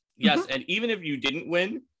contest. Yes, and even if you didn't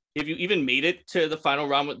win, if you even made it to the final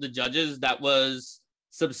round with the judges, that was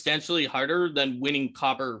substantially harder than winning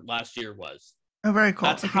Copper last year was. Oh, very cool.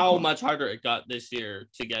 That's how much harder it got this year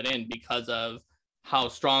to get in, because of how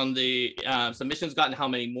strong the submissions got and how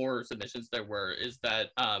many more submissions there were. Is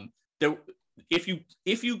that there, if you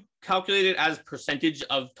calculate it as percentage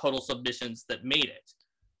of total submissions that made it,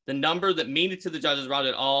 the number that made it to the judges round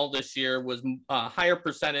at all this year was a higher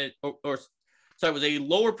percentage, so it was a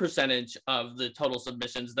lower percentage of the total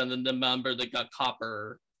submissions than the number that got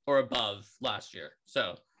Copper or above last year.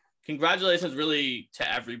 So congratulations really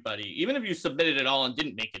to everybody, even if you submitted it all and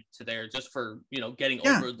didn't make it to there, just for getting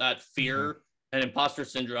over that fear and imposter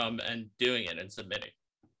syndrome and doing it and submitting.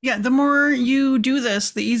 Yeah, the more you do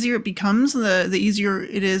this, the easier it becomes. The easier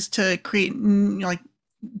it is to create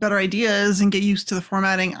better ideas and get used to the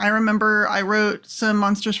formatting. I remember I wrote some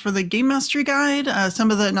monsters for the Game Mastery Guide, some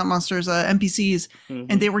of the, not monsters, NPCs,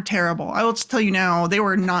 and they were terrible. I will just tell you now, they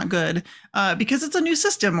were not good because it's a new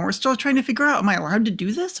system. We're still trying to figure out, am I allowed to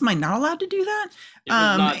do this? Am I not allowed to do that? It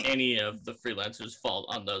was not any of the freelancers' fault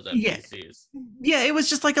on those NPCs. Yeah, it was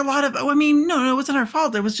just like a lot of, no, it wasn't our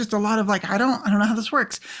fault. It was just a lot of like, I don't know how this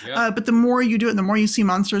works. Yeah. But the more you do it, the more you see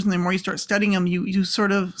monsters and the more you start studying them, you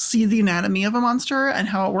sort of see the anatomy of a monster and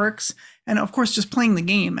how it works. And of course, just playing the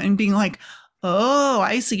game and being like, oh,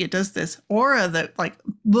 I see, it does this aura that like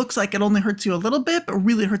looks like it only hurts you a little bit, but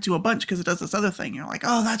really hurts you a bunch because it does this other thing. You're like,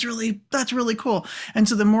 oh, that's really cool. And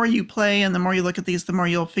so the more you play and the more you look at these, the more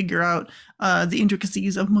you'll figure out the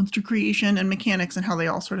intricacies of monster creation and mechanics and how they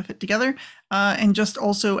all sort of fit together. and just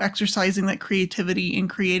also exercising that creativity in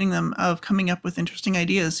creating them, of coming up with interesting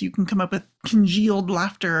ideas. You can come up with congealed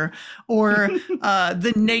laughter, or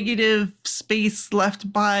the negative space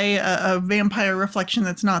left by a vampire reflection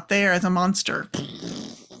that's not there as a monster.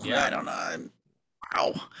 Yeah. I don't know.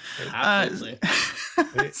 Wow. Absolutely.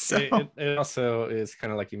 It also is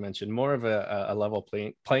kind of like you mentioned, more of a level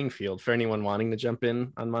playing field for anyone wanting to jump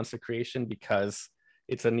in on monster creation, because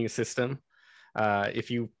it's a new system. If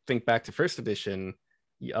you think back to first edition,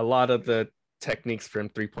 a lot of the techniques from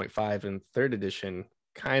 3.5 and third edition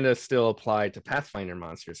kind of still apply to Pathfinder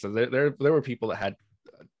monsters. So there were people that had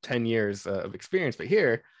 10 years of experience, but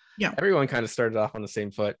here, everyone kind of started off on the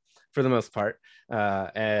same foot for the most part.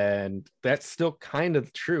 And that's still kind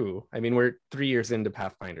of true. I mean, we're 3 years into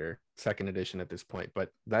Pathfinder second edition at this point, but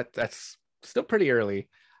that's still pretty early,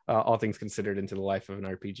 all things considered, into the life of an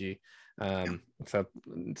RPG. So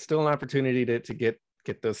still an opportunity to get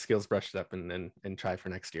those skills brushed up and try for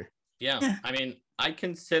next year. Yeah. I mean, I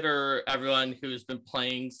consider everyone who's been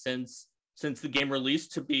playing since the game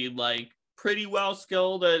released to be like pretty well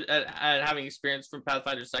skilled at having experience from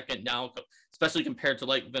Pathfinder second now, especially compared to,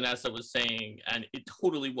 like Vanessa was saying, and it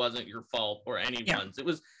totally wasn't your fault or anyone's.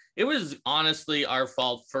 It was honestly our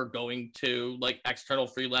fault for going to like external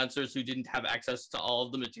freelancers who didn't have access to all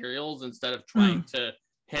of the materials instead of trying to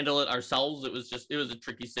handle it ourselves. It was a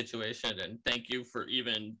tricky situation, and thank you for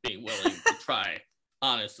even being willing to try.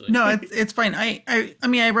 Honestly, no, it's fine. I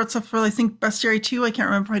mean, I wrote stuff for, I think, Bestiary 2. I can't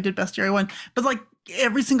remember if I did Bestiary 1, but like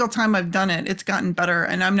every single time I've done it, it's gotten better,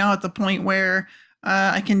 and I'm now at the point where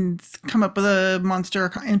I can come up with a monster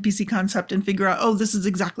NPC concept and figure out, oh, this is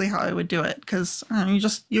exactly how I would do it, because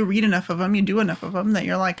you read enough of them, you do enough of them, that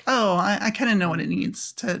you're like, oh, I kind of know what it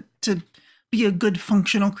needs to be a good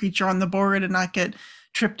functional creature on the board and not get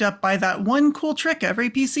tripped up by that one cool trick every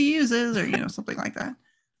PC uses, or something like that.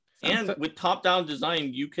 And with top-down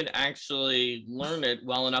design, you can actually learn it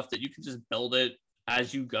well enough that you can just build it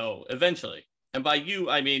as you go eventually. And by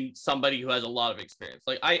you, I mean somebody who has a lot of experience.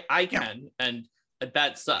 Like I can, and I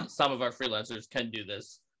bet some of our freelancers can do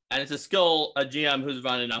this. And it's a skill a GM who's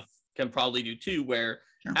run enough can probably do too, where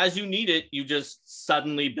as you need it, you just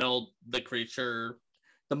suddenly build the creature.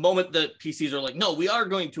 The moment the PCs are like, no, we are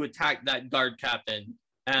going to attack that guard captain,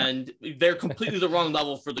 and they're completely the wrong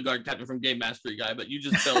level for the guard captain from Game Mastery Guy, but you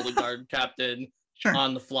just build a guard captain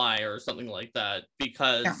on the fly or something like that,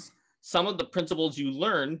 because some of the principles you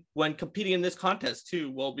learn when competing in this contest too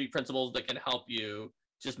will be principles that can help you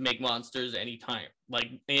just make monsters anytime.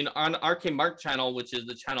 Like on Arcane Mark channel, which is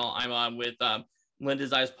the channel I'm on with Linda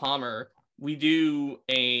Zeiss Palmer, we do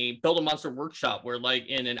a build a monster workshop where, like,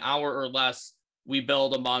 in an hour or less, we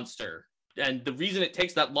build a monster. And the reason it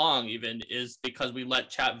takes that long even is because we let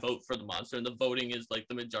chat vote for the monster, and the voting is like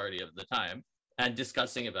the majority of the time, and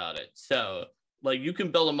discussing about it. So like you can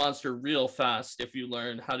build a monster real fast if you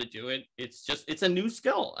learn how to do it. It's a new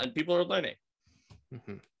skill and people are learning.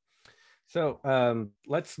 Mm-hmm. So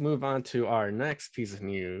let's move on to our next piece of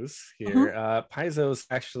news here. Paizo's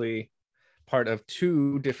actually part of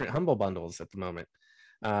 2 different Humble Bundles at the moment.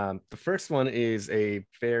 The first one is a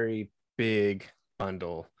very big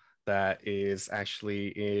bundle that is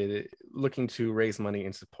actually looking to raise money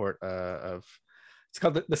in support of, it's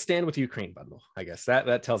called the Stand With Ukraine bundle. I guess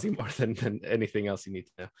that tells you more than anything else you need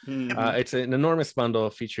to know. It's an enormous bundle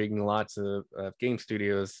featuring lots of game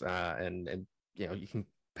studios, and you can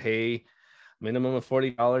pay minimum of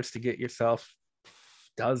 $40 to get yourself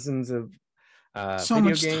dozens of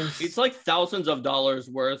video games. It's like thousands of dollars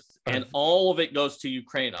worth, and all of it goes to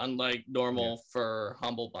Ukraine, unlike normal for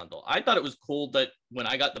Humble Bundle. I thought it was cool that when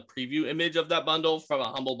I got the preview image of that bundle from a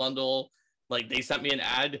Humble Bundle, like they sent me an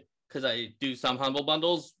ad, because I do some Humble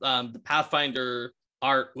Bundles. The Pathfinder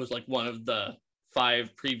art was like one of the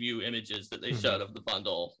 5 preview images that they showed of the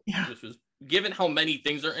bundle, which was, given how many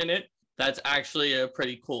things are in it, that's actually a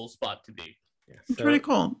pretty cool spot to be. It's pretty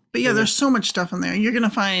cool. But there's so much stuff in there. You're going to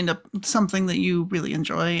find something that you really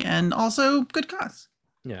enjoy, and also good cause.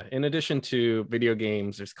 Yeah. In addition to video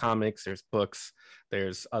games, there's comics, there's books,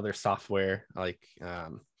 there's other software like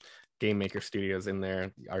game maker studios in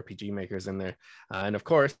there, the RPG makers in there. And of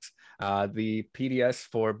course, the PDS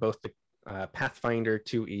for both the Pathfinder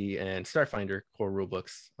 2E and Starfinder core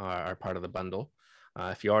rulebooks are part of the bundle.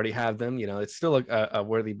 If you already have them, it's still a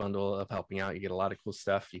worthy bundle of helping out. You get a lot of cool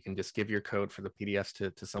stuff. You can just give your code for the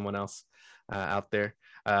PDFs to someone else out there.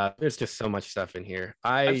 There's just so much stuff in here.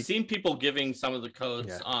 I've seen people giving some of the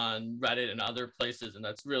codes on Reddit and other places, and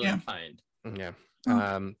that's really kind. Yeah.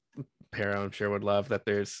 Pero, I'm sure, would love that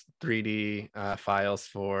there's 3D files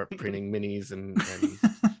for printing minis and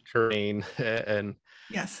terrain and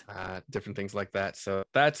Yes. different things like that. So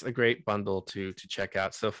that's a great bundle to check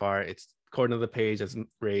out so far. It's according to the page has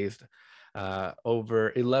raised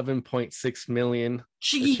over 11.6 million for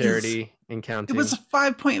Jeez. charity and counting. It was a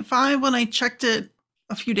 5.5 when I checked it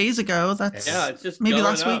a few days ago. That's it's just maybe going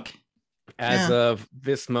last up. week. As of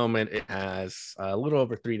this moment, it has a little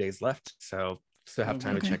over 3 days left, so still have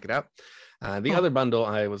time to check it out. The other bundle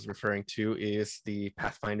I was referring to is the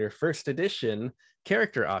Pathfinder First Edition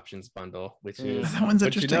Character Options bundle, which is that one's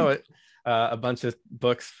interesting. A bunch of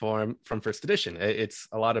books from First Edition. It's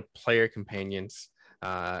a lot of player companions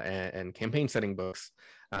and campaign setting books.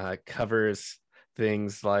 Covers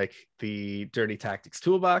things like the Dirty Tactics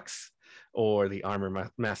Toolbox, or the Armor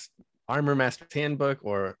Master's Handbook,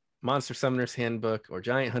 or Monster Summoner's Handbook, or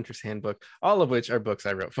Giant Hunter's Handbook, all of which are books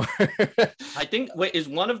I wrote for. I think, wait, is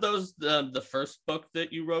one of those the first book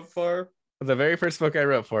that you wrote for? The very first book I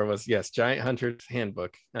wrote for was, yes, Giant Hunter's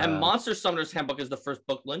Handbook. And Monster Summoner's Handbook is the first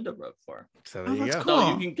book Linda wrote for. So there you go. Cool. So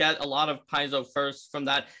you can get a lot of Paizo first from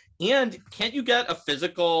that. And can't you get a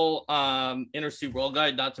physical Inner Sea World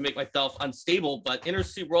Guide? Not to make myself unstable, but Inner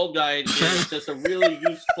Sea World Guide is just a really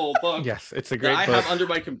useful book. Yes, it's a great book. I have under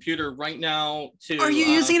my computer right now. Are you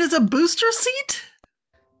using it as a booster seat?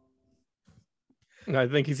 I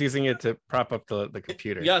think he's using it to prop up the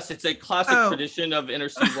computer. Yes, it's a classic tradition of Inner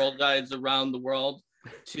Sea World Guides around the world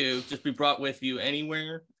to just be brought with you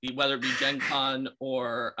anywhere, whether it be Gen Con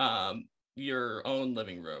or your own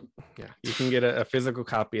living room. Yeah, you can get a physical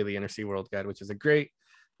copy of the Inner Sea World Guide, which is a great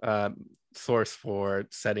source for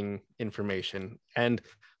setting information, and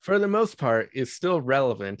for the most part is still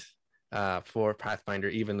relevant for Pathfinder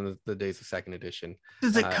even in the days of second edition.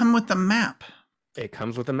 Does it come with the map? It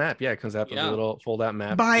comes with a map. Yeah, it comes out with a little fold-out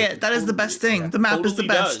map. Buy it. That is the best thing. The map is the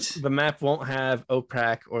best. Does. The map won't have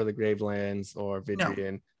Oprak or the Gravelands or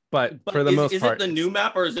Vidrian, but for the most part, is it the new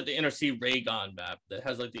map, or is it the Inner Sea Raygon map that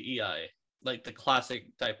has like the EI, like the classic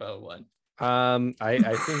typo one? I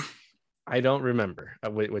think I don't remember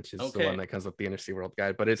which is the one that comes with the Inner Sea World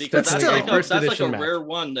Guide, but it's definitely that's like a rare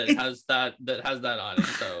one that has that on it.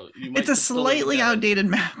 So it's a slightly outdated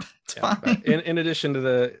map. It's fine. In addition to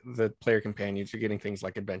the player companions, you're getting things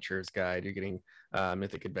like Adventurer's Guide, you're getting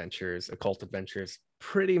Mythic Adventures, Occult Adventures,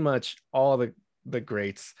 pretty much all the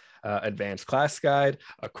greats, advanced class guide,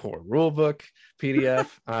 a core rulebook PDF.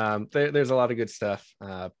 There's a lot of good stuff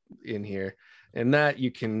in here, and that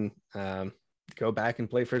you can go back and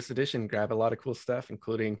play first edition, grab a lot of cool stuff,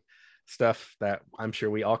 including stuff that I'm sure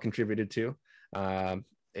we all contributed to.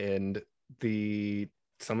 And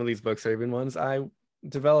some of these books are even ones I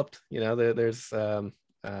developed. You know, there's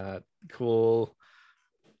cool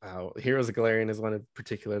Heroes of Galarian is one in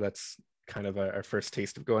particular that's kind of our first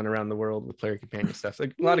taste of going around the world with player companion stuff. So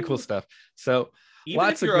a lot of cool stuff. So even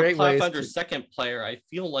lots if you're of great a ways Pathfinder second player, I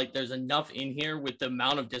feel like there's enough in here with the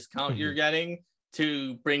amount of discount you're getting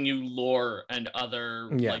to bring you lore and other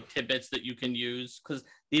like tidbits that you can use, because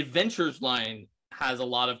the Adventures line has a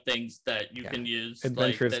lot of things that you can use.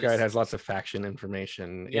 Adventurer's Guide has lots of faction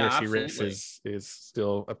information. Yeah, Inner Sea Risk is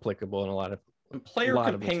still applicable in a lot of player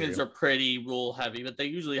companions are pretty rule heavy, but they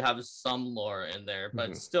usually have some lore in there.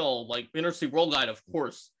 But still, like Inner Sea World Guide, of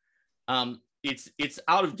course, it's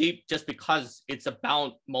out of date just because it's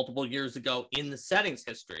about multiple years ago in the settings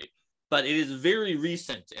history. But it is very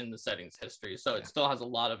recent in the settings history, so it still has a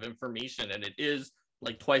lot of information, and it is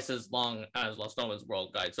like twice as long as Lost Omens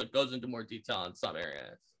World Guide, so it goes into more detail in some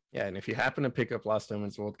areas. Yeah, and if you happen to pick up Lost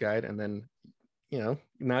Omens World Guide, and then, you know,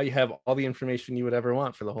 now you have all the information you would ever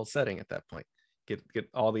want for the whole setting at that point. Get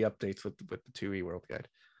all the updates with the 2E World Guide.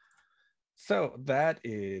 So that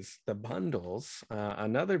is the bundles.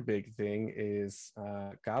 Another big thing is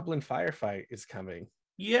Goblin Firefight is coming.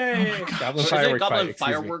 Yay! Goblin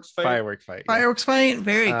Fireworks Fight. Fireworks Fight,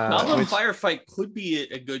 very cool. Goblin Firefight could be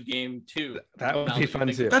a good game too. That would be fun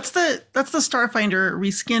too. That's the Starfinder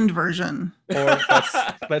reskinned version. Or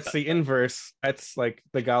that's the inverse. That's like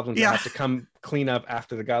the goblins that have to come clean up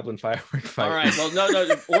after the Goblin Firework Fight. All right. Well,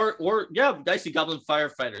 no, or I see Goblin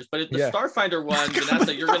Firefighters, but the Starfinder one,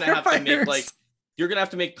 Vanessa, you're gonna have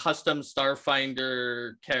to make custom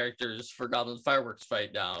Starfinder characters for Goblin Fireworks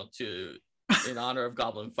Fight now in honor of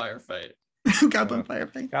Goblin Firefight. Goblin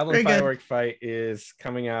Firefight. Goblin Firework Fight is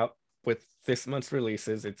coming out with this month's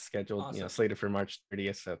releases. It's scheduled, Awesome. Slated for March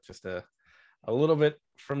 30th. So just a little bit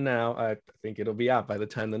from now. I think it'll be out by the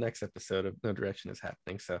time the next episode of No Direction is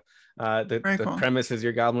happening. So the premise is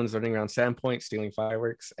your goblins running around Sandpoint, stealing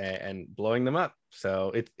fireworks and blowing them up.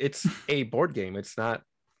 So it's a board game. It's not,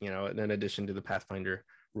 in addition to the Pathfinder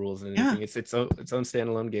rules and anything. It's its own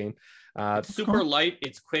standalone game. It's super light,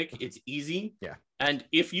 it's quick, it's easy. Yeah. And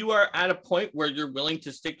if you are at a point where you're willing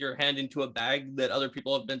to stick your hand into a bag that other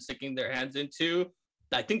people have been sticking their hands into,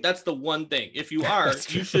 I think that's the one thing. If you are,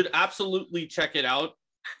 you should absolutely check it out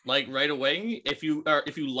like right away. If you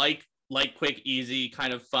like quick, easy,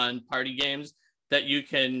 kind of fun party games that you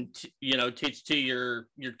can teach to your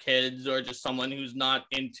kids, or just someone who's not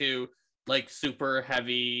into like super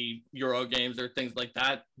heavy Euro games or things like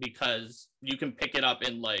that, because you can pick it up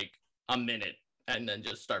in like a minute and then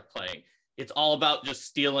just start playing. It's all about just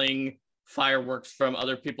stealing fireworks from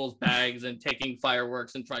other people's bags and taking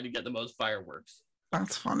fireworks and trying to get the most fireworks.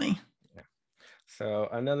 That's funny. Yeah. So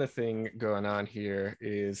another thing going on here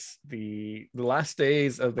is the last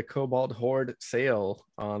days of the Cobalt Horde sale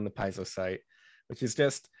on the Paizo site, which is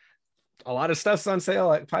just a lot of stuff's on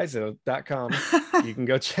sale at paizo.com. You can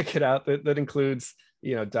go check it out. That includes,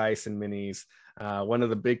 dice and minis. One of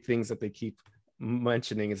the big things that they keep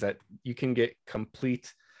mentioning is that you can get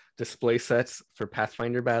complete display sets for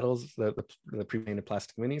Pathfinder battles, the pre-painted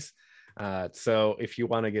plastic minis. So if you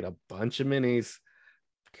want to get a bunch of minis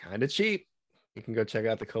kind of cheap, you can go check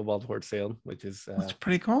out the Cobalt Horde sale, which is that's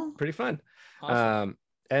pretty cool, pretty fun. Awesome.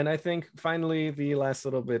 And I think finally the last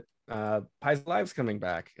little bit, Paizo Live's coming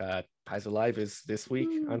back. Paizo Live is this week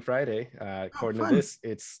on Friday. According to this,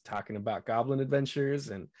 it's talking about Goblin Adventures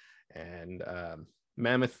and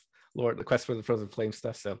Mammoth Lord, the Quest for the Frozen Flame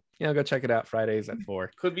stuff. So go check it out. Fridays at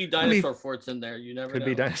 4. Could be dinosaur forts in there. You never know. Could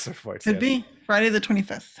be dinosaur forts. Could be Friday the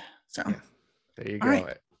 25th. So there you go.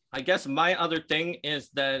 Right. I guess my other thing is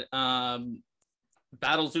that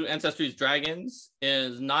Battle Zoo Ancestries Dragons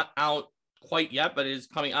is not out quite yet, but it is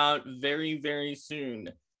coming out very, very soon.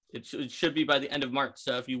 It should be by the end of March.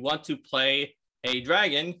 So if you want to play a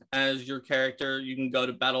dragon as your character, you can go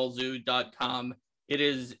to battlezoo.com. It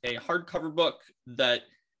is a hardcover book that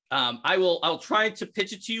I'll try to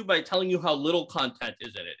pitch it to you by telling you how little content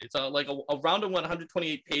is in it. It's like around a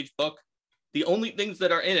 128 page book. The only things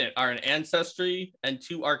that are in it are an ancestry and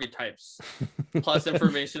 2 archetypes, plus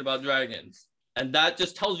information about dragons. And that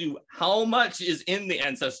just tells you how much is in the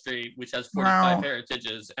ancestry, which has 45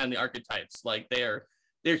 heritages, and the archetypes. Like they're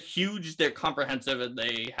huge, they're comprehensive, and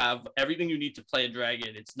they have everything you need to play a dragon.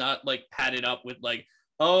 It's not like padded up with like,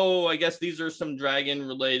 oh, I guess these are some dragon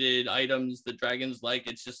related items that dragons like.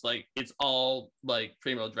 It's just like, it's all like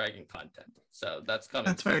primo dragon content. So that's coming.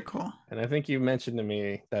 That's very cool. And I think you mentioned to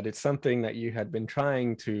me that it's something that you had been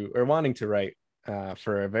trying to or wanting to write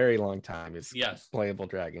for a very long time, is playable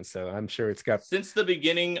dragons. So I'm sure it's got, since the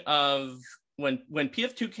beginning of when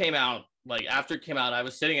PF2 came out, like after it came out, I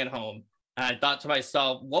was sitting at home and I thought to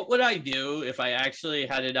myself, what would I do if I actually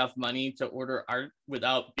had enough money to order art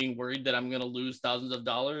without being worried that I'm going to lose thousands of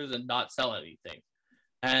dollars and not sell anything?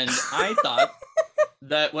 And I thought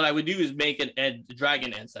that what I would do is make a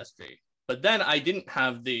dragon ancestry. But then I didn't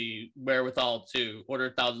have the wherewithal to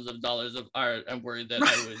order thousands of dollars of art and worried that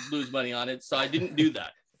I would lose money on it. So I didn't do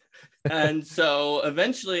that. And so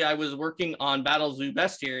eventually I was working on Battle Zoo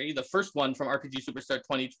Bestiary, the first one from RPG Superstar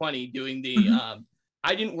 2020, doing the,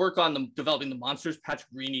 I didn't work on developing the monsters. Patrick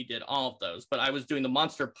Greeny did all of those, but I was doing the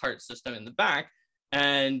monster part system in the back.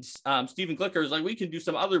 And Stephen Glicker was like, we can do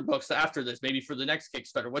some other books after this, maybe for the next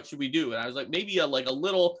Kickstarter. What should we do? And I was like, maybe a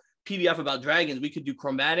little PDF about dragons. We could do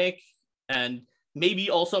chromatic and maybe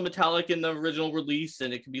also metallic in the original release.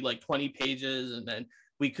 And it could be like 20 pages. And then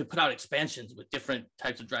we could put out expansions with different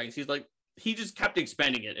types of dragons. He just kept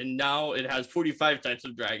expanding it. And now it has 45 types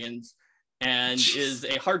of dragons and is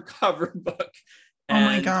a hardcover book. And oh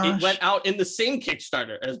my gosh. It went out in the same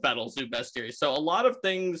Kickstarter as Battle Zoo Bestiary. So a lot of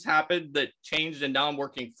things happened that changed, and now I'm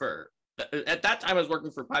working at that time I was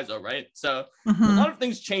working for Paizo, right? So a lot of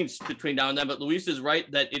things changed between now and then, but Luis is right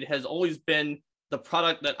that it has always been the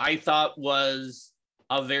product that I thought was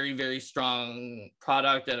a very, very strong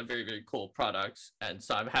product and a very, very cool product. And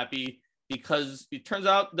so I'm happy because it turns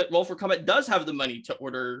out that Roll for Combat does have the money to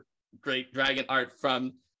order great dragon art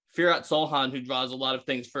from Firat Solhan, who draws a lot of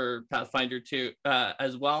things for Pathfinder 2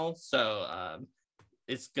 as well. So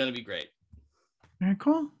it's going to be great. Very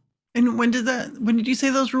cool. And when did you say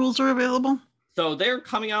those rules are available? So they're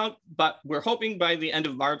coming out, but we're hoping by the end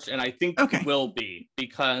of March, and I think it will be,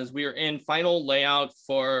 because we are in final layout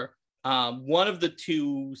for one of the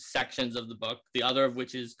 2 sections of the book, the other of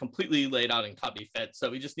which is completely laid out in copy fit. So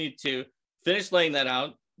we just need to finish laying that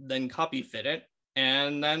out, then copy fit it,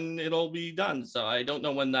 and then it'll be done. So I don't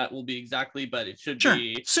know when that will be exactly, but it should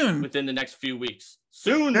be soon, within the next few weeks.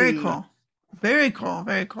 Soon. Very cool. Very cool.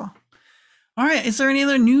 Very cool. All right. Is there any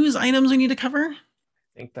other news items we need to cover?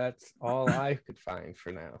 I think that's all I could find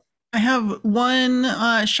for now. I have one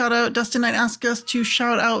shout out. Dustin Knight asked us to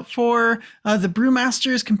shout out for the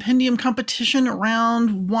Brewmasters Compendium Competition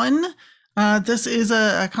Round 1. This is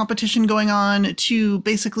a competition going on to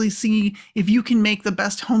basically see if you can make the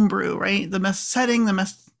best homebrew, right? The best setting,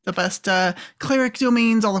 the best cleric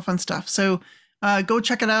domains, all the fun stuff. So go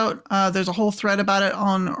check it out. There's a whole thread about it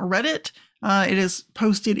on Reddit. It is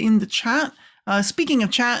posted in the chat. Speaking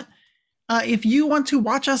of chat, if you want to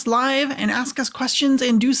watch us live and ask us questions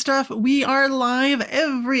and do stuff, we are live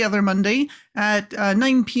every other Monday at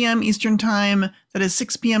 9 p.m. Eastern Time. That is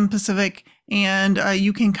 6 p.m. Pacific. And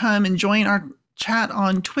you can come and join our chat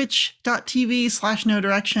on twitch.tv/no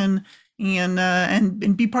direction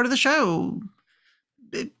and be part of the show.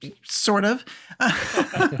 Sort of.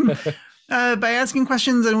 By asking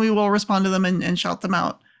questions, and we will respond to them and shout them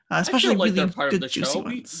out. Especially like really part good, of the juicy show.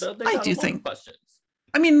 ones. I do think. Questions.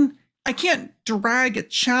 I mean, I can't drag a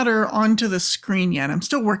chatter onto the screen yet. I'm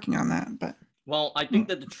still working on that, but. Well, I think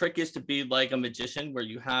that the trick is to be like a magician where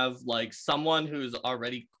you have like someone who's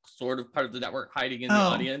already sort of part of the network hiding in the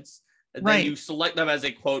audience. And then you select them as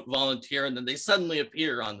a quote volunteer, and then they suddenly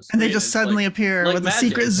appear on the screen. And they just suddenly appear with a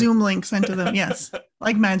secret Zoom link sent to them. Yes,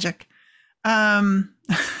 like magic. But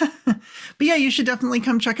yeah, you should definitely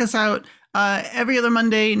come check us out every other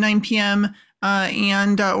Monday, 9 p.m.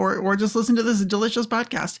 Or just listen to this delicious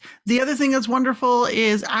podcast. The other thing that's wonderful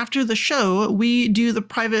is after the show, we do the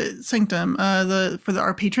private sanctum for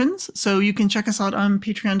our patrons. So you can check us out on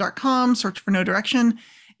patreon.com, search for No Direction.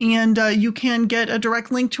 And you can get a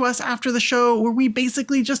direct link to us after the show where we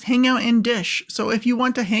basically just hang out and dish. So if you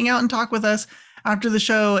want to hang out and talk with us after the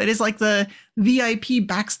show, it is like the VIP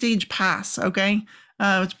backstage pass, okay?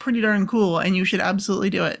 It's pretty darn cool, and you should absolutely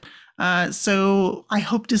do it. So I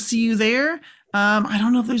hope to see you there. I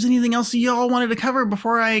don't know if there's anything else y'all wanted to cover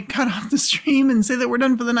before I cut off the stream and say that we're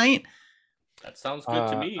done for the night. That sounds good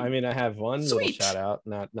to me. I mean, I have one little shout out,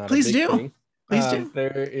 not Please a big do. thing. Please do.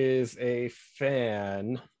 There is a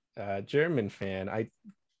fan, German fan. I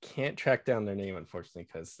can't track down their name, unfortunately,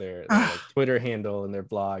 because their like, Twitter handle and their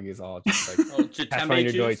blog is all just like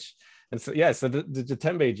Pathfinder Deutsch. And so, yeah, so the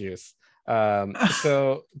Jatembe juice.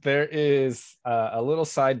 So there is a little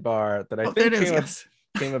sidebar that I think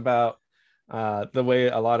came about the way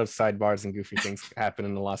a lot of sidebars and goofy things happen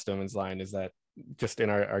in the Lost Omens line is that just in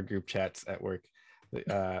our group chats at work,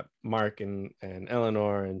 Mark and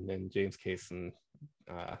Eleanor and James Case and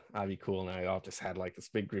Avi Cool and I all just had like this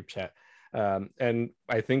big group chat. And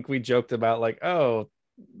I think we joked about like, oh,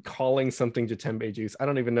 calling something Jatembe juice. I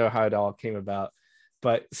don't even know how it all came about,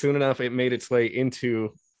 but soon enough it made its way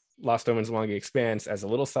into Lost Omens Longi Expanse as a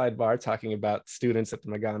little sidebar talking about students at the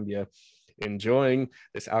Magambia enjoying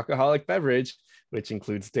this alcoholic beverage, which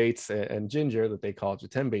includes dates and ginger that they call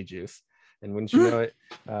Jatembe juice. And wouldn't you know it,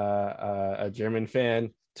 a German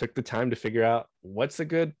fan took the time to figure out what's a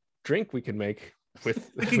good drink we could make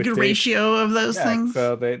with like a good ratio of those things.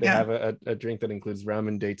 So they have a drink that includes rum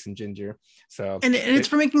and dates and ginger. So and it's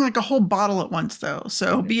for making like a whole bottle at once though.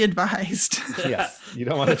 So be advised. Yes, you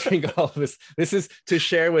don't want to drink all of this. This is to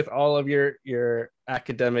share with all of your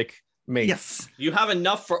academic mates. Yes. You have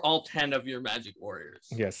enough for all 10 of your magic warriors.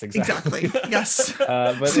 Yes, exactly. Yes.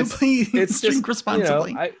 But so please it's drink just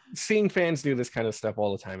responsibly. Seeing fans do this kind of stuff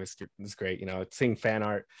all the time is great. Seeing fan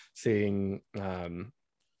art, seeing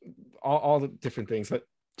all the different things, but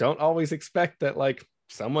don't always expect that like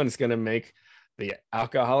someone's going to make the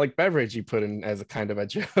alcoholic beverage you put in as a kind of a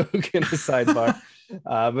joke in a sidebar.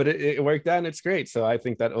 But it worked out and it's great. So I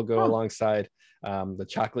think that'll go alongside the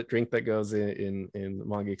chocolate drink that goes in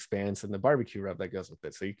Mongi Expanse and the barbecue rub that goes with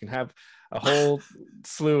it. So you can have a whole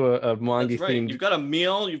slew of Mongi themed. You've got a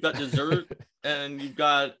meal, you've got dessert, and you've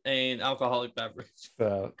got an alcoholic beverage.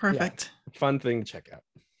 So, perfect. Yeah, fun thing to check out.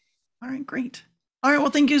 All right, great. All right,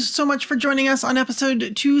 well, thank you so much for joining us on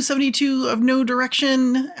episode 272 of No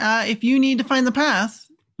Direction. If you need to find the path,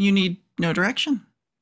 you need No Direction.